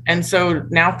it. And so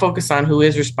now focus on who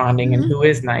is responding and who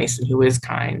is nice and who is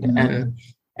kind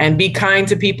and be kind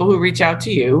to people who reach out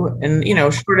to you and,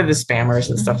 short of the spammers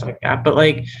and stuff like that. But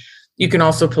You can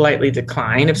also politely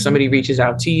decline if somebody reaches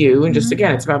out to you. And just,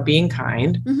 again, it's about being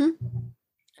kind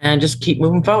and just keep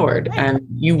moving forward. Right. And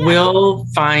you will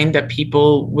find that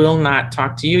people will not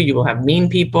talk to you. You will have mean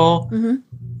people.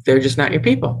 They're just not your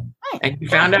people. Right. And you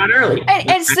found out early. And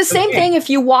it's the same thing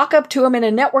if you walk up to them in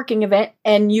a networking event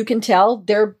and you can tell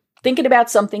they're thinking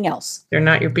about something else. They're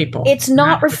not your people. It's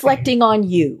not reflecting on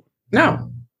you.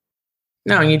 No,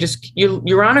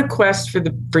 you're on a quest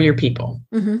for your people.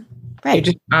 Right.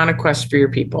 You're just on a quest for your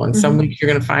people. And some weeks you're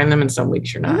going to find them and some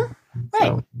weeks you're not. Right.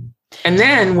 So, and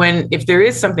then if there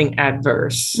is something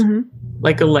adverse,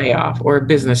 like a layoff or a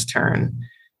business turn,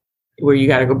 where you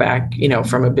got to go back,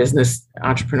 from a business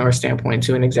entrepreneur standpoint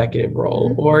to an executive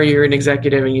role, or you're an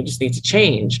executive and you just need to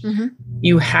change,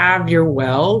 you have your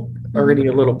well already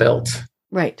a little built.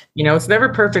 Right. It's never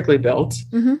perfectly built,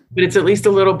 but it's at least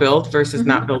a little built versus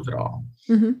not built at all.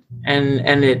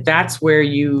 And that's where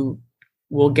you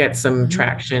will get some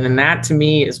traction. And that to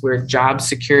me is where job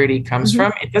security comes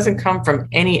from. It doesn't come from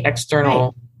any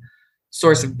external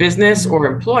source of business or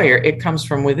employer. It comes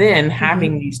from within,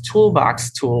 having these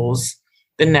toolbox tools,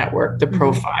 the network, the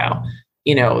profile,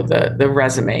 the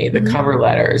resume, the cover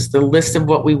letters, the list of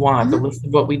what we want, the list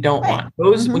of what we don't want.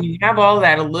 Those, when you have all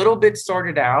that a little bit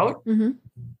sorted out,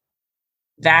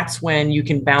 that's when you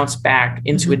can bounce back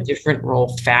into a different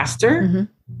role faster,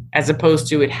 as opposed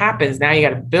to it happens. Now you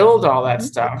got to build all that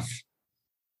stuff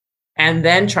and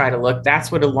then try to look.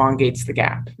 That's what elongates the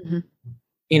gap,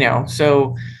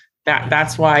 so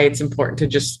that's why it's important to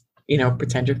just,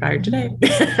 pretend you're fired today. And be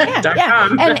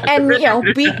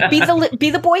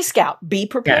the Boy Scout, be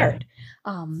prepared.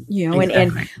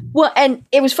 Exactly. And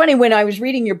it was funny when I was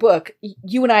reading your book,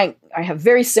 you and I have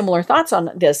very similar thoughts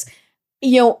on this.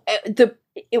 We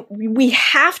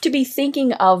have to be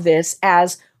thinking of this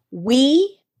as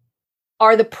we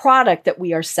are the product that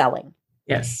we are selling.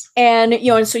 Yes. And,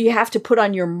 and so you have to put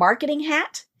on your marketing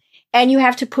hat and you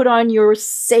have to put on your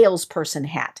salesperson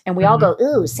hat. And we all go,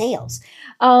 ooh, sales.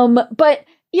 But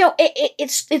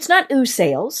it's not ooh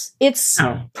sales. It's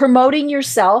promoting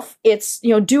yourself. It's,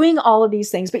 doing all of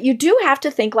these things, but you do have to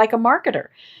think like a marketer.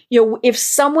 If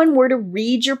someone were to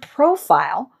read your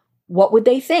profile, what would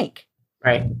they think?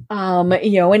 Right.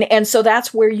 And so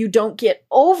that's where you don't get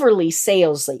overly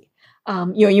salesy.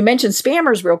 You mentioned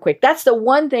spammers real quick. That's the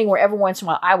one thing where every once in a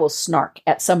while I will snark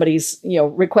at somebody's,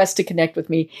 request to connect with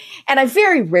me. And I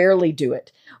very rarely do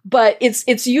it, but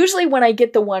it's usually when I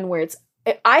get the one where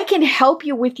I can help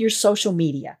you with your social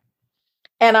media,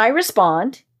 and I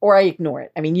respond or I ignore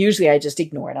it. I mean, usually I just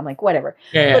ignore it. I'm like, whatever.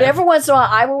 Yeah. But every once in a while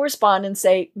I will respond and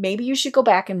say, maybe you should go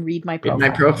back and read my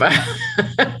profile.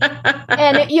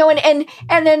 And,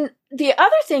 and then the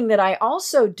other thing that I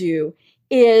also do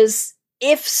is,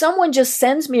 if someone just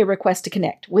sends me a request to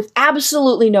connect with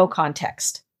absolutely no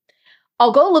context,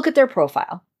 I'll go look at their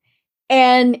profile.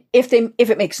 And if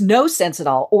it makes no sense at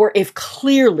all, or if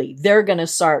clearly they're going to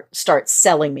start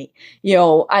selling me,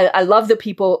 I love the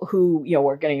people who,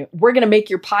 we're going to make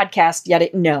your podcast.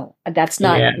 Yet no, that's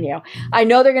not, I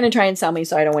know they're going to try and sell me,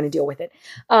 so I don't want to deal with it.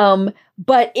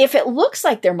 But if it looks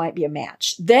like there might be a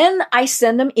match, then I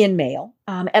send them in mail.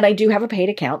 And I do have a paid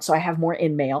account, so I have more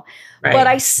in mail, but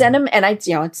I send them, and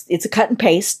it's a cut and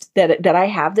paste that I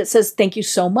have that says, thank you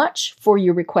so much for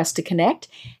your request to connect.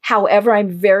 However, I'm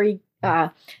very,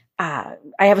 I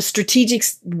have a strategic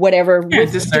whatever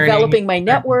with developing my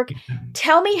network.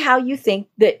 Tell me how you think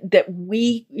that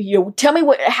we, tell me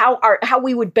how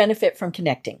we would benefit from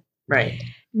connecting. Right.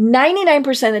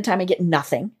 99% of the time I get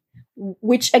nothing,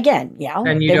 which again,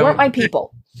 they weren't my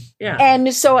people. Yeah.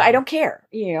 And so I don't care,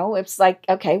 it's like,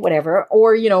 okay, whatever.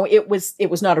 Or, it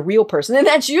was not a real person. And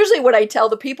that's usually what I tell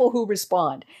the people who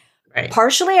respond. Right.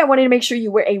 Partially, I wanted to make sure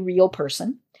you were a real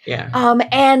person. Yeah.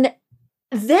 And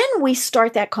then we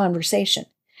start that conversation,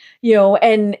 but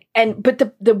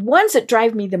the ones that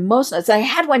drive me the most nuts, I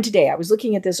had one today. I was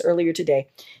looking at this earlier today,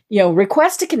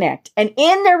 request to connect. And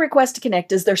in their request to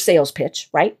connect is their sales pitch,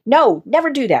 right? No, never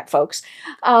do that, folks.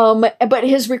 But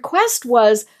his request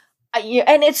was,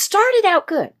 and it started out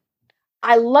good.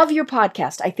 I love your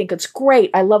podcast. I think it's great.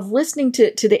 I love listening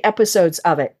to the episodes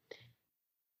of it.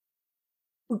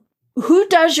 Who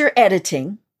does your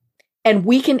editing? And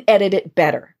we can edit it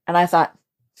better. And I thought,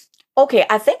 okay,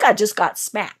 I think I just got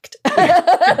smacked. Because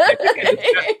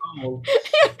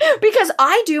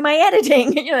I do my editing.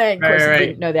 Of course, I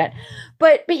didn't know that.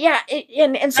 But yeah,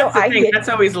 so that's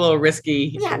always a little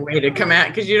risky way to come at,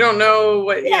 because you don't know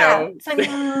what, It's like,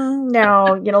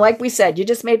 no, like we said, you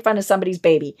just made fun of somebody's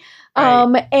baby.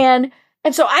 Right. And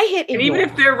And so I hit and ignore. even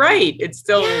if they're right, it's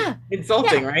still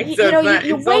insulting, right? So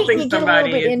you wait and you get a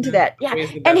little bit into that. Yeah.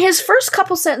 And his first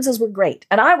couple sentences were great.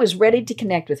 And I was ready to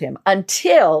connect with him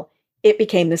until it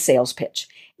became the sales pitch.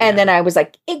 And then I was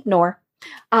like, ignore.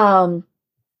 No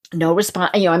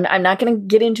response. I'm not going to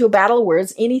get into a battle of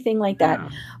words, anything like that. No.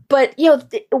 But,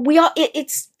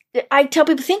 I tell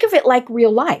people, think of it like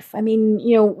real life. I mean,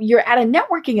 you're at a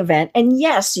networking event and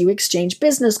yes, you exchange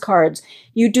business cards,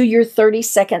 you do your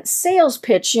 30-second sales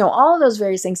pitch, all of those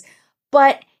various things,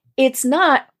 but it's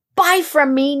not buy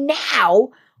from me now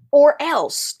or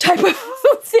else type of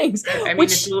things. I mean,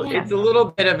 it's a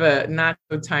little bit of a not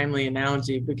so timely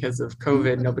analogy because of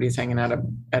COVID. Nobody's hanging out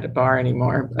at a bar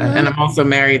anymore. And I'm also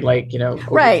married, over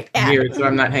years, so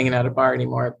I'm not hanging out at a bar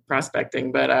anymore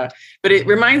prospecting. But it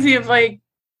reminds me of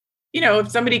if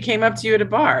somebody came up to you at a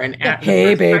bar and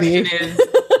hey, baby, question is,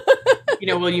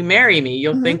 will you marry me?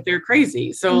 You'll think they're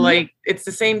crazy. So it's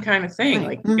the same kind of thing.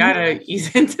 Like you gotta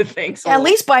ease into things. At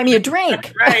least buy me a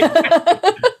drink.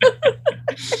 Right.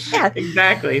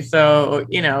 Exactly. So,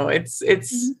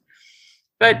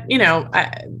 but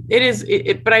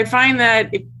but I find that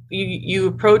if you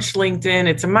approach LinkedIn,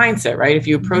 it's a mindset, right? If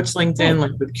you approach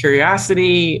LinkedIn with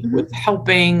curiosity, with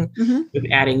helping, with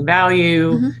adding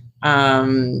value,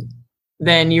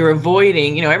 then you're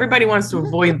avoiding, everybody wants to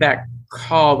avoid that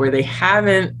call where they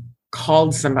haven't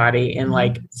called somebody in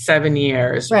 7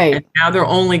 years. Right. And now they're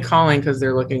only calling because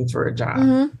they're looking for a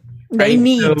job. Right? They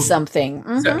need something.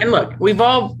 And look, we've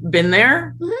all been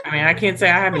there. I mean, I can't say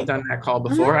I haven't done that call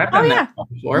before. I've done that call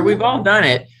before. We've all done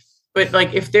it. But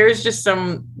if there's just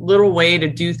some little way to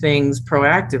do things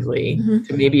proactively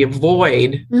to maybe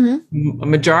avoid a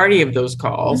majority of those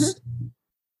calls,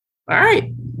 all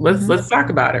right, let's talk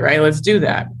about it, right? Let's do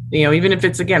that. Even if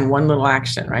it's, again, one little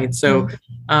action, right? So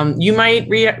you might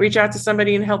reach out to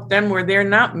somebody and help them where they're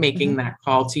not making that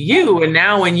call to you. And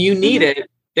now when you need it,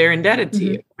 they're indebted to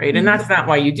you, right? And that's not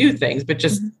why you do things, but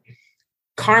just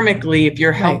karmically, if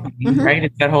you're helping, right?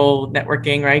 It's that whole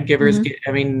networking, right? Give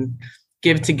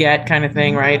to get kind of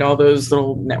thing, right? All those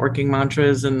little networking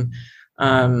mantras. And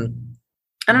I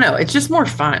don't know, it's just more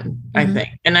fun, I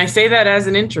think. And I say that as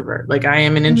an introvert. I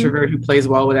am an introvert who plays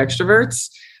well with extroverts.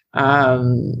 I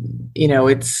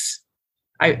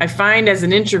find as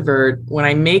an introvert, when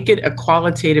I make it a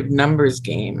qualitative numbers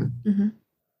game,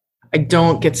 I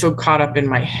don't get so caught up in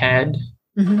my head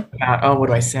about, what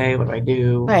do I say? What do I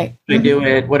do? Right. Do I do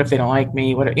it? What if they don't like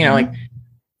me?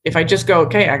 If I just go,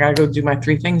 okay, I got to go do my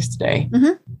 3 things today,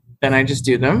 then I just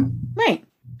do them. Right.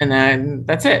 And then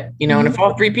that's it. And if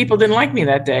all 3 people didn't like me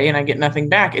that day and I get nothing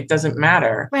back, it doesn't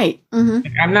matter. Right.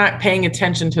 I'm not paying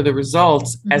attention to the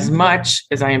results as much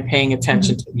as I am paying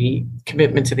attention to the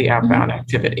commitment to the outbound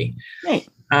activity. Right.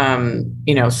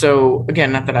 So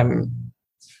again, not that I'm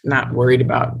not worried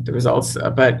about the results,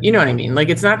 but you know what I mean?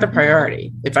 It's not the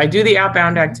priority. If I do the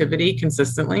outbound activity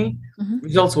consistently,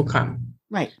 results will come.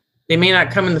 Right. They may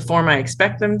not come in the form I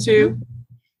expect them to,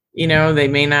 they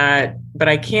may not, but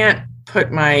I can't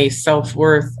put my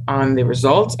self-worth on the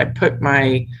results. I put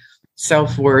my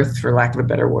self-worth, for lack of a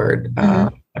better word, I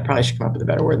probably should come up with a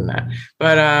better word than that,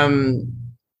 but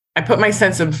I put my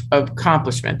sense of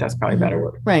accomplishment, that's probably a better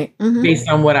word, right? Based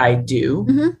on what I do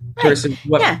versus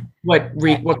what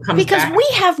comes because back. We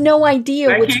have no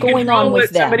idea what's going on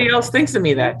with that. Somebody else thinks of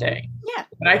me that day. Yeah.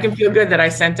 But I can feel good that I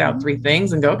sent out 3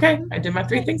 things and go, okay, I did my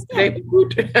 3 things today.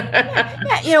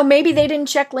 Maybe they didn't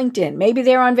check LinkedIn. Maybe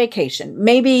they're on vacation.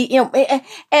 Maybe,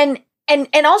 and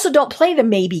also don't play the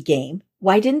maybe game.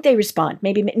 Why didn't they respond?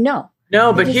 Maybe, no.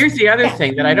 No, but here's the other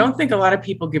thing that I don't think a lot of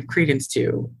people give credence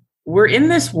to. We're in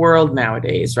this world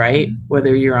nowadays, right?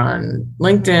 Whether you're on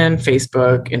LinkedIn,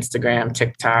 Facebook, Instagram,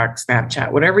 TikTok,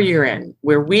 Snapchat, whatever you're in,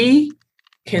 where we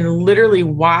can literally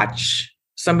watch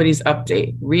somebody's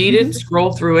update, read it,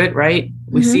 scroll through it, right?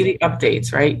 We see the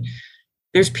updates, right?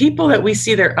 There's people that we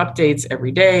see their updates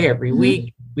every day, every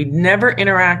week. We never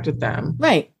interact with them.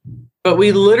 Right. But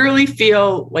we literally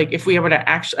feel like if we were to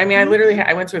actually,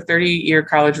 I went to a 30-year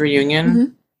college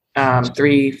reunion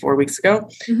 3-4 weeks ago.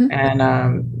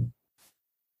 And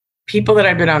people that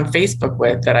I've been on Facebook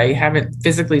with that I haven't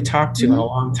physically talked to in a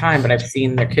long time, but I've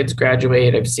seen their kids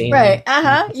graduate. I've seen. Right.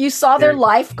 You saw their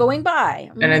life going by.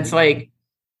 And it's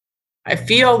I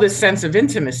feel this sense of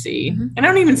intimacy, and I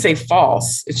don't even say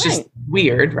false. It's just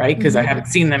weird, right? Because I haven't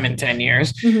seen them in 10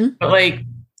 years. But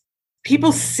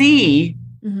people see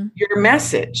your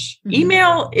message.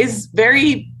 Email is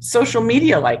very social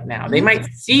media like now. They might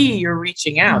see you're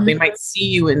reaching out. They might see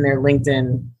you in their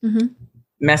LinkedIn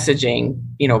messaging,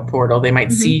 portal. They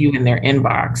might see you in their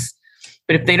inbox.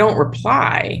 But if they don't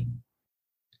reply,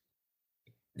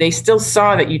 they still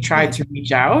saw that you tried to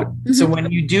reach out. So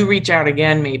when you do reach out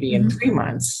again, maybe in 3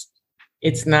 months,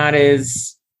 it's not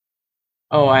as,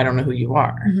 oh, I don't know who you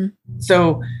are.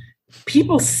 So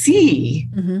people see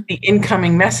the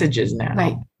incoming messages now.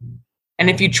 Right. And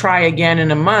if you try again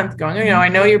in a month going, I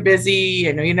know you're busy.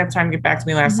 I know you didn't have time to get back to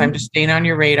me last time, just staying on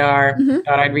your radar.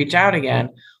 Thought I'd reach out again.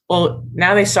 Well,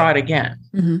 now they saw it again.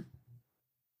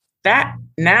 That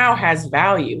now has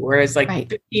value. Whereas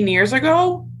 15 years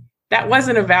ago, that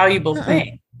wasn't a valuable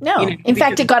thing. No, in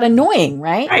fact, it got annoying,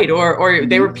 right? Right. Or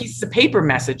they were pieces of paper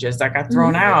messages that got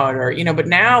thrown out or, but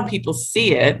now people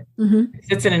see it. It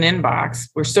sits in an inbox.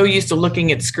 We're so used to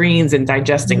looking at screens and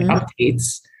digesting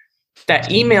updates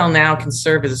that email now can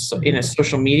serve as in a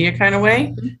social media kind of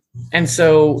way. And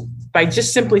so by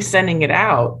just simply sending it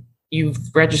out, you've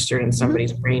registered in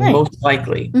somebody's brain, most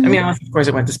likely. I mean, unless of course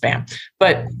it went to spam,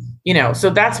 but so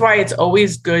that's why it's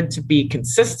always good to be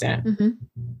consistent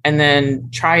and then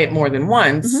try it more than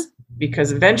once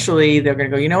because eventually they're going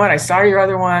to go, you know what? I saw your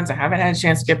other ones. I haven't had a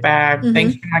chance to get back.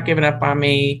 Thanks for not giving up on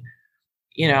me.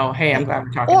 Hey, I'm glad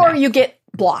we're talking. Or now. You get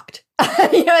blocked,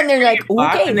 and they're like,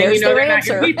 okay, and then there's their they're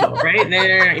answer. Not your people, right? And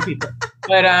they're not your people.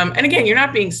 But and again, you're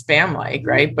not being spam-like,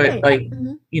 right? But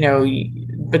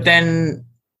but then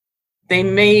they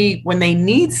may, when they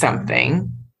need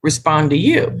something, respond to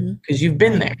you because you've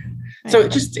been there. So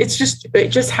it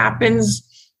just happens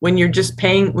when you're just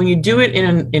paying, when you do it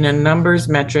in a numbers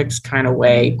metrics kind of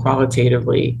way,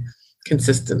 qualitatively,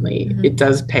 consistently, it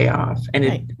does pay off. And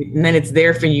and then it's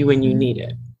there for you when you need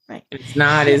it. Right. It's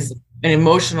not as an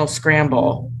emotional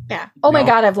scramble. Yeah. Oh my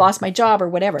God, I've lost my job or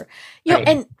whatever.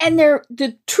 And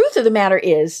the truth of the matter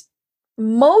is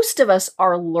most of us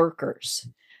are lurkers.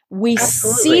 We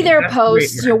see their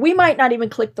posts, we might not even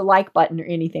click the like button or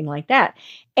anything like that.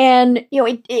 And,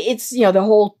 it's, the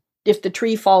whole, if the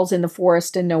tree falls in the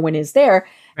forest and no one is there,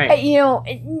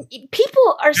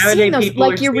 people are seeing those,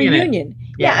 like your reunion.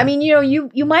 Yeah. I mean,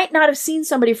 you might not have seen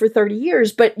somebody for 30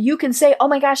 years, but you can say, oh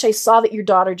my gosh, I saw that your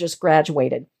daughter just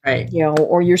graduated. Right.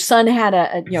 Or your son had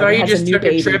so you just took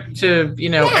a trip to,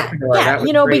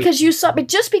 Ecuador. because you saw, but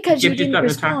just because you didn't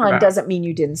respond doesn't mean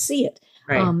you didn't see it.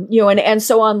 Right. And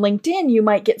so on LinkedIn, you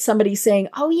might get somebody saying,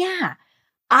 oh yeah,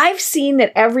 I've seen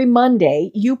that every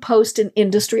Monday you post an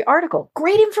industry article.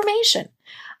 Great information.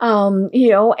 But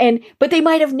they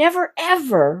might have never,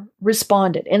 ever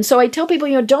responded. And so I tell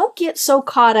people, don't get so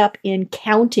caught up in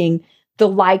counting the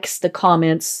likes, the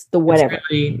comments, the whatever.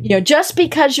 Really, just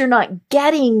because you're not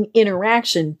getting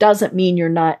interaction doesn't mean you're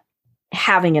not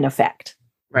having an effect.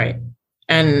 Right.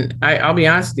 And I'll be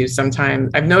honest with you,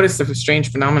 sometimes I've noticed a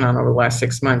strange phenomenon over the last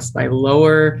 6 months. My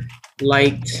lower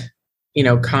liked,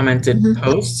 commented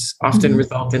posts often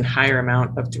result in higher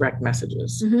amount of direct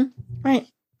messages. Right.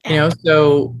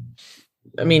 So,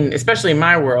 I mean, especially in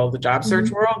my world, the job search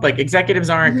world, like executives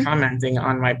aren't commenting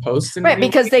on my posts. Right.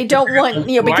 Because they don't want,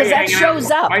 because that shows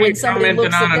up when somebody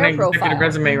looks at their profile. Executive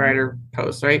resume writer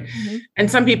post, right? And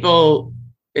some people,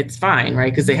 it's fine,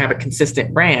 right? Because they have a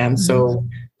consistent brand. So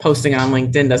posting on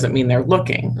LinkedIn doesn't mean they're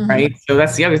looking, right? So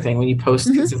that's the other thing. When you post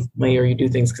consistently or you do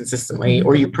things consistently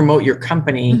or you promote your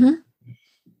company,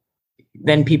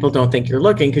 then people don't think you're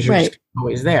looking because you're just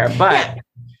always there. But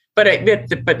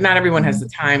not everyone has the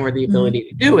time or the ability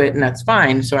to do it, and that's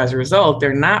fine. So as a result,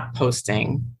 they're not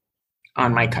posting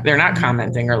on they're not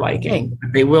commenting or liking.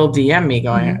 They will DM me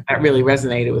going, that really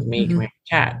resonated with me. Can we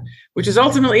chat? Which is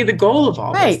ultimately the goal of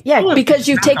all this. Right. Yeah. Because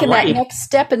you've taken that next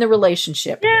step in the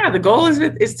relationship. Yeah. The goal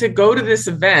is to go to this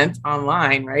event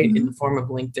online, right? In the form of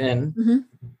LinkedIn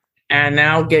and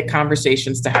now get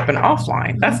conversations to happen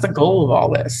offline. That's the goal of all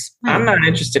this. Right. I'm not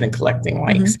interested in collecting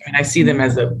likes. I mean, I see them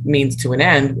as a means to an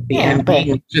end. The end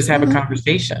being just have a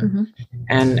conversation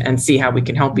and see how we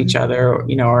can help each other,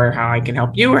 or how I can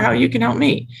help you or how you can help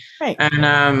me. Right.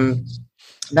 And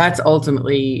that's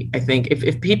ultimately, I think,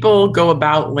 if people go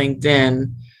about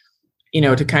LinkedIn,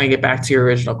 to kind of get back to your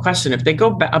original question, if they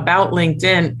go about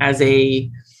LinkedIn as a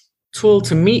tool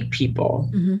to meet people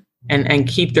and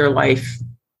keep their life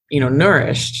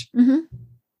nourished,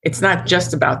 it's not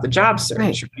just about the job search.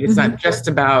 Right. It's not just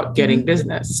about getting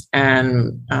business.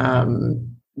 And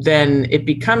then it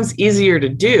becomes easier to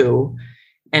do.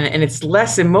 And it's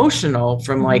less emotional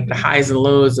from like the highs and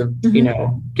lows of,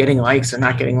 getting likes or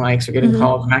not getting likes or getting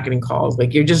calls or not getting calls.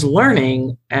 Like you're just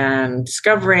learning and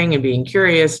discovering and being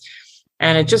curious.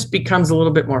 And it just becomes a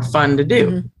little bit more fun to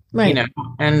do, Right.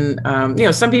 And,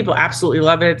 some people absolutely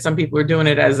love it. Some people are doing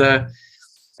it as a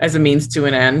means to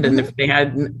an end. And if they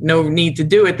had no need to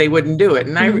do it, they wouldn't do it.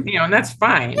 And and that's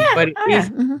fine, but at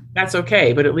least that's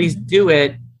okay. But at least do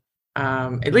it.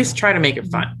 At least try to make it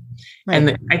fun. Right.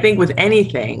 And I think with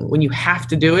anything, when you have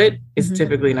to do it, it's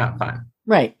typically not fun.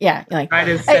 Right. Yeah. Like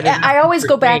I always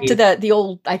go back to the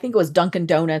old, I think it was Dunkin'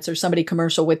 Donuts or somebody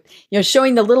commercial with,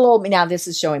 showing the little old, now this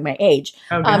is showing my age,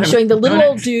 showing the little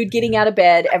old dude getting out of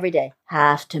bed every day.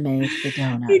 Have to make the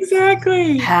donuts.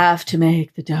 Exactly. Have to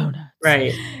make the donuts.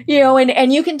 Right.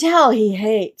 And you can tell he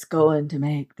hates going to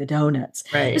make the donuts.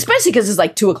 Right. Especially because it's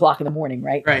like 2:00 in the morning.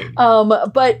 Right. Right.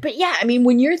 But yeah, I mean,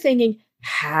 when you're thinking,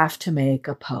 have to make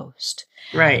a post.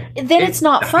 Right. Then it's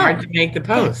not fun. Hard to make the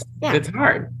post. Yeah. It's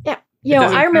hard. Yeah.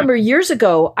 I remember years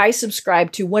ago, I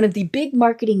subscribed to one of the big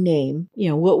marketing name,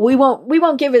 we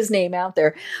won't give his name out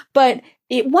there, but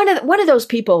one of those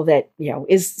people that,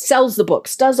 sells the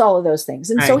books, does all of those things.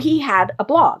 And so he had a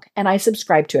blog and I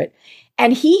subscribed to it.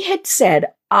 And he had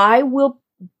said, I will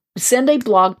send a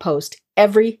blog post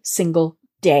every single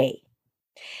day.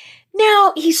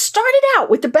 Now he started out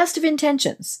with the best of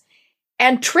intentions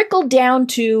and trickled down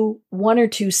to 1 or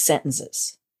 2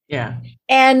 sentences. Yeah.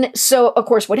 And so, of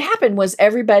course, what happened was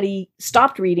everybody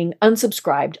stopped reading,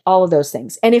 unsubscribed, all of those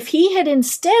things. And if he had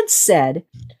instead said,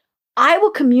 I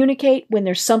will communicate when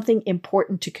there's something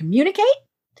important to communicate,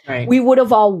 we would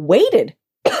have all waited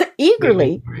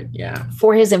eagerly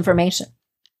for his information.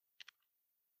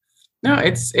 No,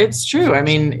 it's true. I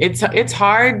mean, it's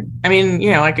hard. I mean,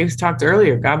 like I talked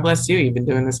earlier, God bless you. You've been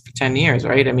doing this for 10 years,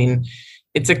 right? I mean,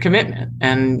 it's a commitment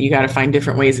and you got to find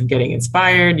different ways of getting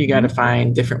inspired. You got to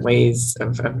find different ways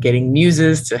of getting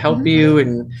muses to help you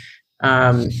and,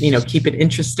 keep it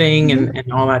interesting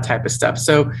and all that type of stuff.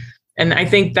 So, and I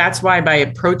think that's why by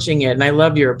approaching it, and I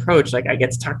love your approach, like I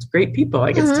get to talk to great people.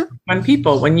 I get to talk to fun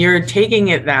people. When you're taking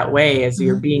it that way, as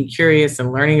you're being curious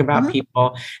and learning about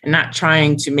people and not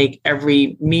trying to make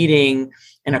every meeting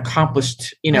an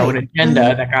accomplished, an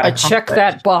agenda that got check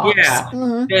that box. Yeah.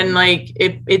 Then like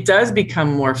it does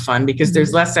become more fun because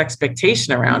there's less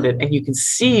expectation around it and you can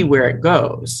see where it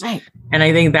goes. Right. And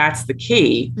I think that's the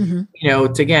key, to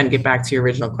again, get back to your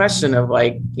original question of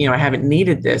like, I haven't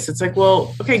needed this. It's like,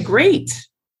 well, okay, great.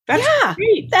 That's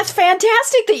great. That's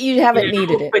fantastic that you haven't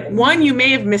needed it. But one, you may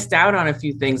have missed out on a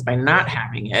few things by not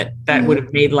having it that would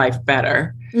have made life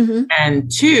better.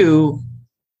 And two,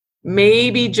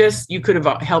 maybe just you could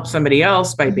have helped somebody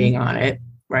else by being on it,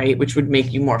 right? Which would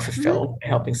make you more fulfilled by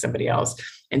helping somebody else.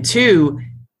 And two,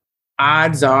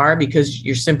 odds are because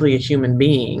you're simply a human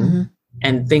being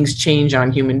and things change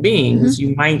on human beings,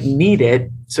 you might need it.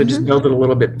 So just build it a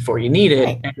little bit before you need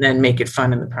it and then make it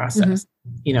fun in the process.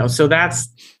 So that's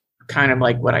kind of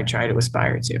like what I try to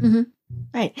aspire to.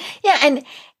 Right. Yeah.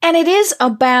 And it is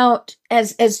about,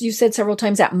 as you said several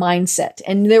times, that mindset.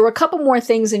 And there were a couple more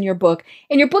things in your book.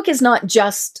 And your book is not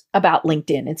just about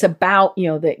LinkedIn. It's about,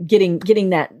 getting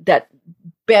that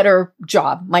better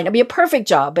job. Might not be a perfect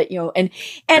job, but,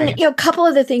 a couple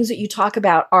of the things that you talk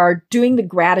about are doing the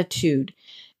gratitude,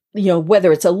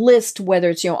 whether it's a list, whether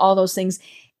it's, all those things.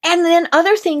 And then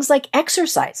other things like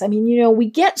exercise. I mean, we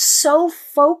get so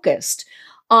focused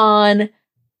on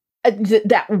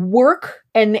that work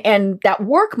and that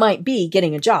work might be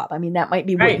getting a job. I mean, that might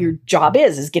be what your job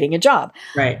is getting a job.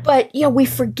 Right. But, we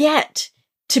forget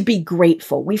to be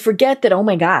grateful. We forget that, oh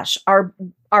my gosh,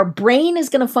 our brain is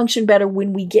going to function better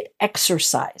when we get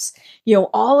exercise.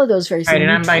 All of those very things. Right.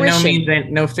 And I'm by no means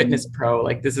no fitness pro.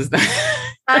 Like this is not.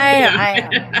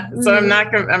 So I'm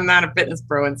not a fitness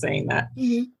pro in saying that.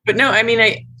 But no, I mean,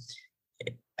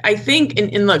 I think,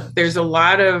 and look, there's a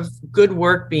lot of good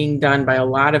work being done by a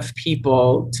lot of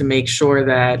people to make sure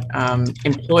that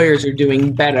employers are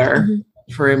doing better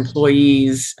for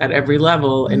employees at every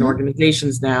level in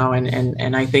organizations now.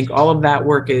 And I think all of that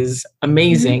work is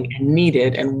amazing and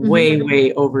needed and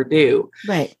way overdue.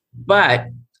 Right. But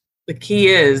the key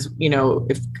is,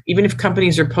 even if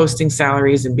companies are posting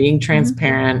salaries and being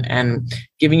transparent and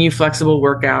giving you flexible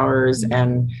work hours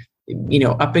and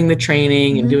upping the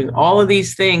training and doing all of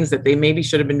these things that they maybe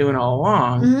should have been doing all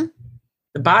along.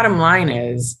 The bottom line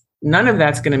is none of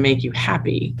that's going to make you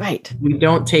happy. Right. We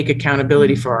don't take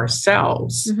accountability for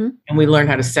ourselves and we learn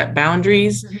how to set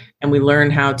boundaries and we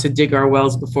learn how to dig our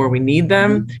wells before we need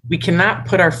them. We cannot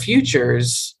put our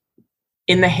futures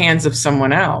in the hands of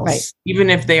someone else, even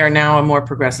if they are now a more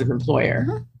progressive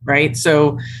employer. Right.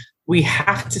 So we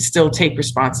have to still take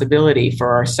responsibility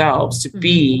for ourselves to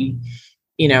be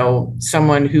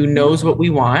someone who knows what we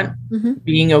want,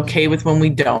 being okay with when we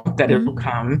don't, that it will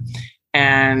come,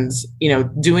 and,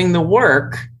 doing the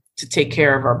work to take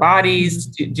care of our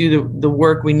bodies, to do the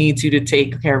work we need to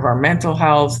take care of our mental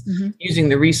health, using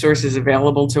the resources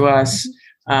available to us.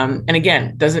 And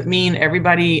again, doesn't mean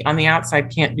everybody on the outside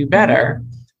can't do better,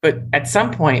 But at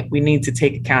some point we need to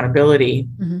take accountability,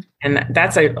 and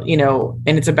that's and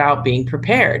it's about being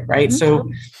prepared, right?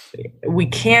 So we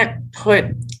can't put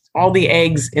all the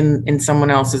eggs in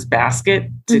someone else's basket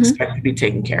to expect to be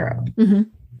taken care of.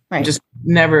 Right.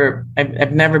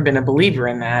 I've never been a believer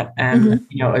in that. And,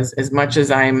 as much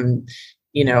as I'm,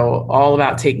 all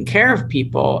about taking care of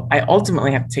people, I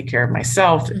ultimately have to take care of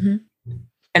myself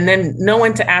and then know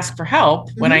when to ask for help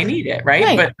when I need it.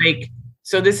 Right. But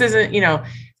so this isn't,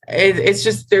 it's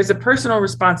just, there's a personal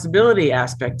responsibility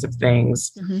aspect of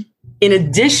things in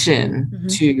addition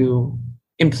to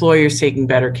employers taking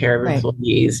better care of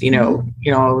employees,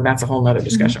 that's a whole nother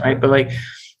discussion, right? But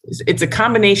it's a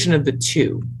combination of the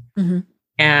two.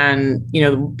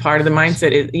 And, part of the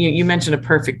mindset is, you mentioned a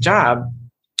perfect job,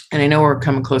 and I know we're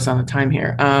coming close on the time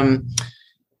here.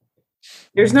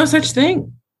 There's no such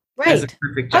thing as a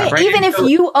perfect job, right? Even if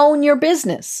you own your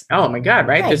business. Oh my God,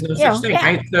 right? There's no such thing,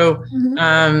 right? So,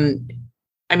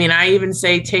 I even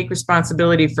say take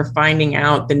responsibility for finding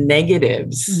out the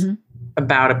negatives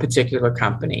about a particular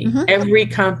company. Every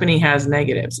company has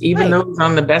negatives, even those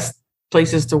on the best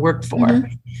places to work for.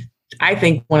 I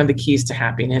think one of the keys to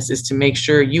happiness is to make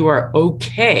sure you are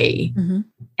okay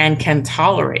and can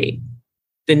tolerate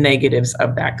the negatives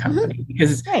of that company,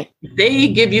 because they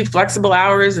give you flexible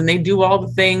hours and they do all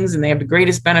the things and they have the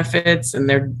greatest benefits and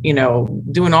they're,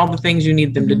 doing all the things you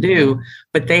need them to do,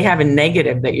 but they have a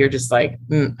negative that you're just like,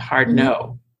 hard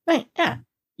no. Right. Yeah.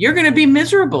 You're going to be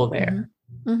miserable there.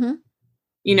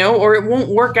 Or it won't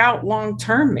work out long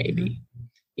term, maybe,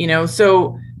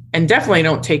 so, and definitely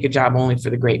don't take a job only for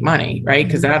the great money, right?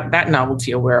 Because that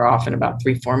novelty will wear off in about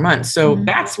 3-4 months. So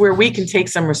that's where we can take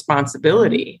some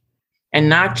responsibility and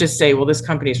not just say, well, this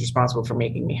company is responsible for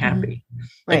making me happy.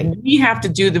 We have to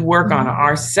do the work on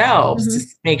ourselves to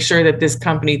make sure that this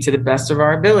company, to the best of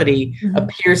our ability,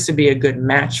 appears to be a good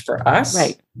match for us.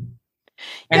 Right.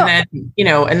 And then,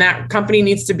 and that company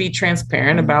needs to be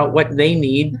transparent about what they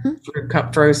need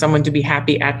for someone to be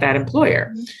happy at that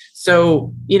employer.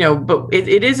 So, but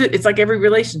it's like every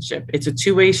relationship, it's a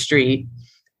two-way street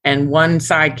and one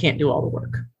side can't do all the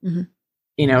work,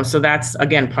 so that's,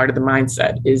 again, part of the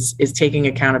mindset is taking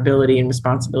accountability and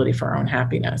responsibility for our own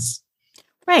happiness.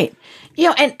 Right.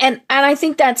 And I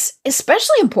think that's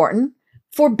especially important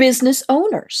for business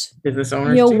owners.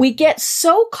 Too. We get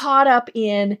so caught up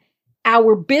in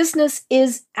our business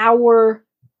is our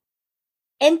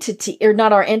entity, or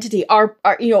not our entity, our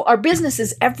business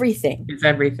is everything. It's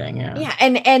everything. Yeah. Yeah.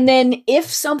 And then if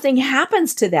something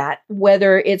happens to that,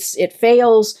 whether it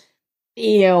fails,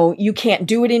 you can't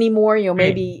do it anymore,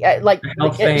 maybe many,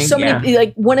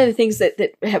 one of the things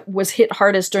that was hit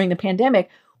hardest during the pandemic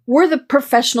were the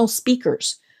professional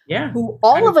speakers. Yeah. Who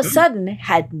all of a sudden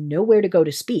had nowhere to go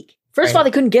to speak. First of all,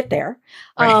 they couldn't get there.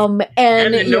 And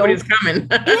nobody's coming.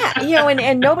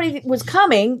 and nobody was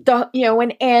coming,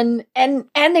 and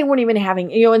they weren't even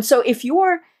having, and so if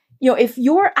your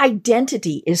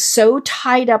identity is so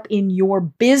tied up in your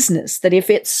business that if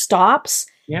it stops,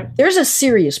 there's a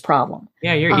serious problem.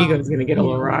 Yeah. Your ego is going to get a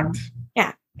little rocked.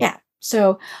 Yeah. Yeah.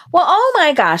 So, well, oh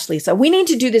my gosh, Lisa, we need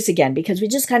to do this again because we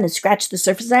just kind of scratched the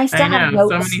surface. And I still have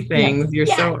notes. So many things. You're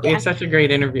such a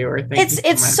great interviewer.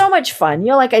 It's so much fun.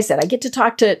 Like I said, I get to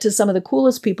talk to some of the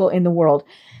coolest people in the world.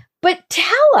 But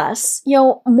tell us,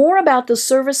 more about the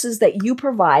services that you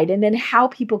provide and then how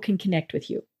people can connect with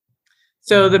you.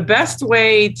 So the best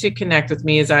way to connect with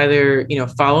me is either,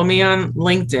 follow me on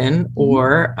LinkedIn,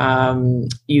 or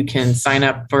you can sign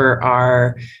up for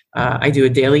I do a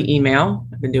daily email.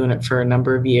 I've been doing it for a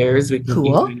number of years. You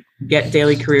can get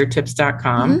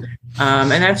dailycareertips.com.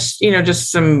 And that's,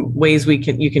 just some ways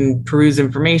you can peruse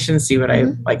information, see what I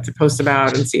like to post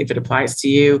about and see if it applies to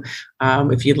you.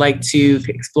 If you'd like to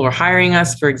explore hiring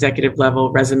us for executive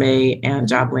level resume and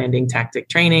job landing tactic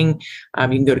training, you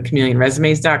can go to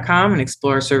chameleonresumes.com and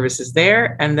explore services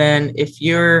there. And then if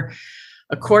you're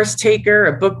a course taker,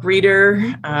 a book reader,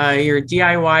 you're a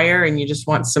DIYer, and you just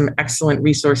want some excellent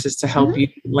resources to help you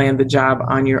land the job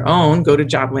on your own, go to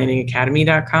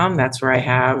joblandingacademy.com. That's where I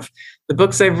have the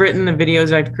books I've written, the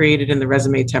videos I've created, and the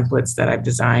resume templates that I've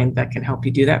designed that can help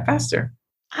you do that faster.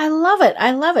 I love it.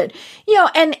 I love it.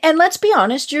 And let's be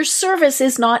honest, your service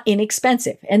is not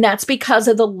inexpensive, and that's because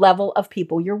of the level of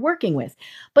people you're working with.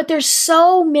 But there's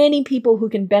so many people who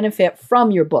can benefit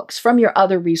from your books, from your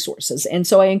other resources. And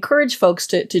so I encourage folks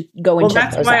to go and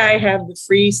check those out. That's why I have the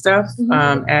free stuff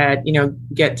at,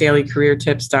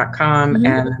 getdailycareertips.com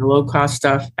and the low cost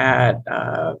stuff at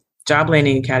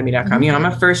joblandingacademy.com. I'm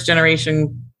a first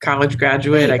generation college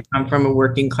graduate. I come from a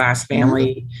working class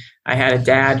family. I had a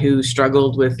dad who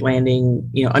struggled with landing,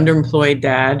 underemployed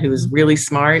dad who was really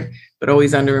smart, but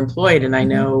always underemployed. And I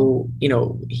know,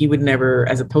 he would never,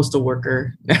 as a postal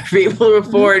worker, never be able to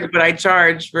afford what I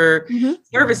charge for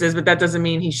services, but that doesn't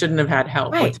mean he shouldn't have had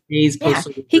help. Right. With today's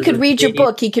postal He could read your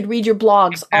book. He could read your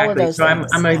blogs, Exactly. all of those so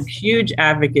things. I'm a huge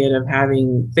advocate of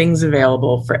having things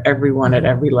available for everyone at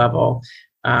every level.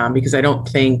 Because I don't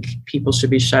think people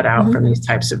should be shut out from these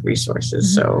types of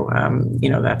resources. So,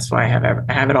 that's why I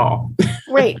have it all.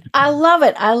 Great. I love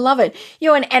it. I love it.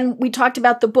 And we talked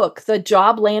about the book, The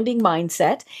Job Landing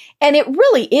Mindset, and it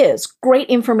really is great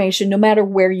information no matter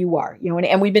where you are,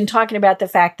 and we've been talking about the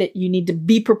fact that you need to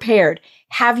be prepared,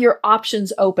 have your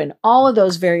options open, all of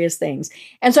those various things.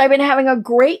 And so I've been having a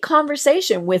great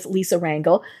conversation with Lisa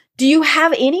Rangel. Do you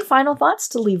have any final thoughts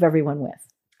to leave everyone with?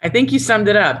 I think you summed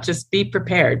it up. Just be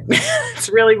prepared. It's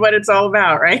really what it's all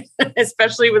about, right?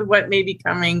 Especially with what may be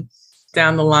coming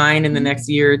down the line in the next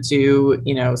year or two.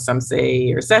 Some say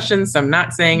a recession, some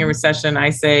not saying a recession. I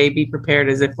say be prepared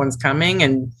as if one's coming.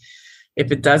 And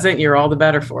if it doesn't, you're all the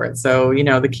better for it. So,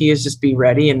 the key is just be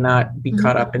ready and not be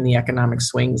caught up in the economic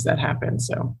swings that happen.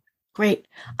 So. Great.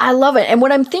 I love it. And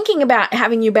what I'm thinking about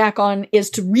having you back on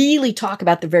is to really talk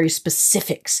about the very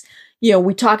specifics.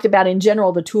 We talked about in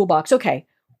general the toolbox. Okay.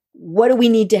 What do we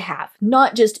need to have?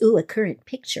 Not just, a current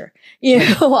picture,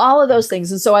 all of those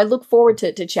things. And so I look forward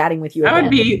to chatting with you. That would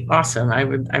be awesome. I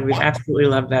would absolutely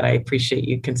love that. I appreciate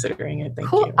you considering it.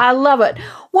 Thank you. I love it.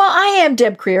 Well, I am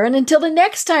Deb Creer. And until the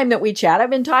next time that we chat, I've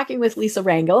been talking with Lisa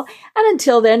Rangel. And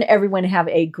until then, everyone have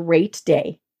a great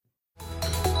day.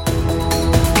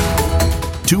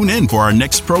 Tune in for our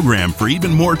next program for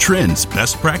even more trends,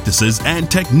 best practices, and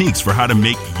techniques for how to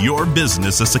make your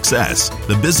business a success.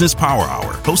 The Business Power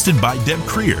Hour, hosted by Deb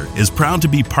Creer, is proud to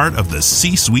be part of the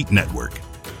C-Suite Network.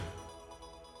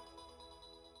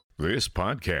 This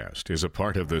podcast is a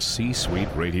part of the C-Suite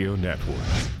Radio Network.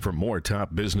 For more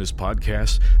top business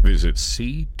podcasts, visit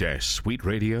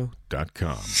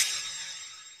c-suiteradio.com.